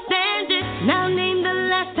understand it. Now name the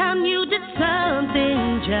last time you did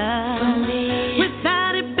something just for me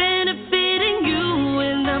without it benefiting you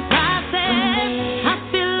in the process. I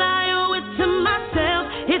feel I owe it to myself.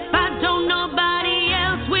 If I don't, nobody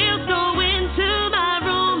else will go into my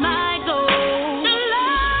room. I go to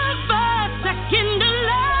love for a second, to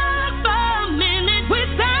love for a minute.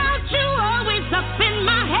 Without you always up in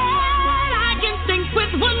my head, I can think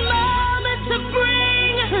with one moment to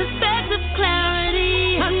bring perspective,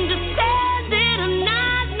 clarity, understanding.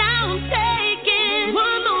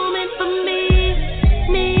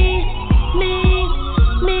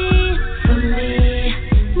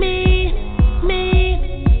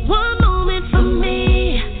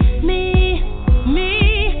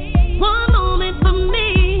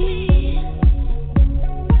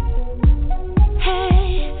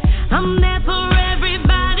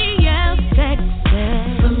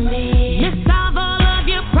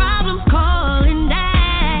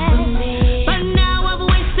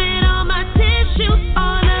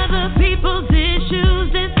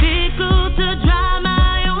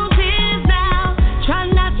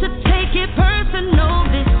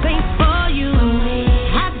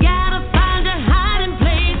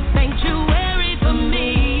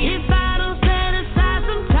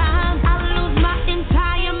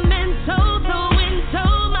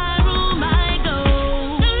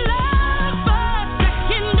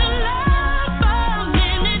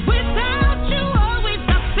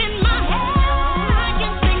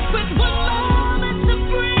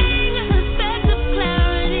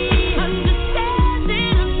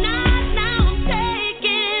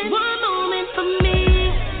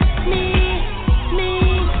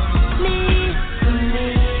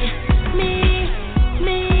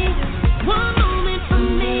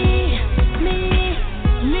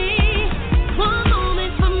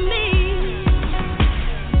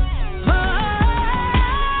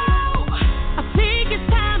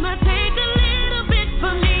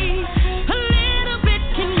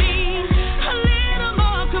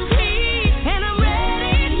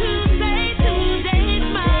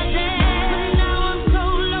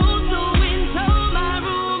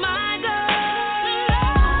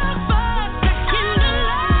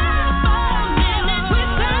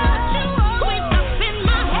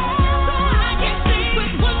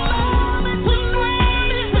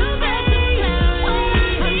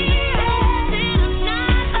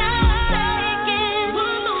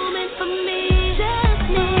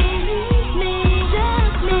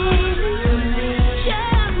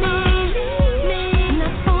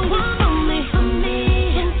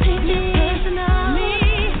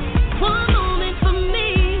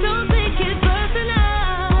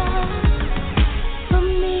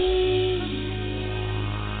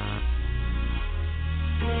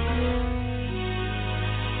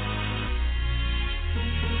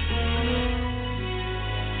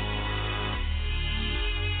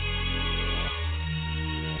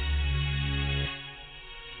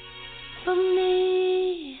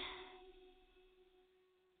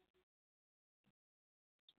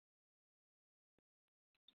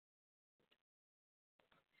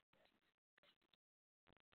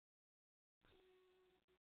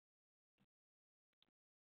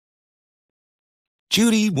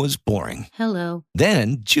 Judy was boring. Hello.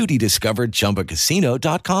 Then Judy discovered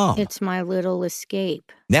ChumbaCasino.com. It's my little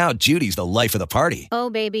escape. Now Judy's the life of the party. Oh,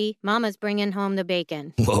 baby, mama's bringing home the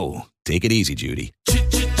bacon. Whoa, take it easy, Judy.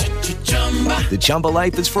 The Chumba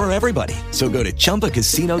life is for everybody. So go to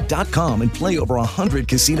ChumbaCasino.com and play over 100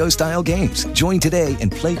 casino-style games. Join today and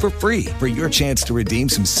play for free for your chance to redeem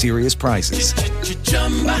some serious prizes.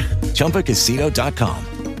 ChumbaCasino.com.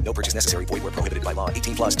 No purchase necessary. Void where prohibited by law.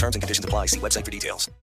 18 plus terms and conditions apply. See website for details.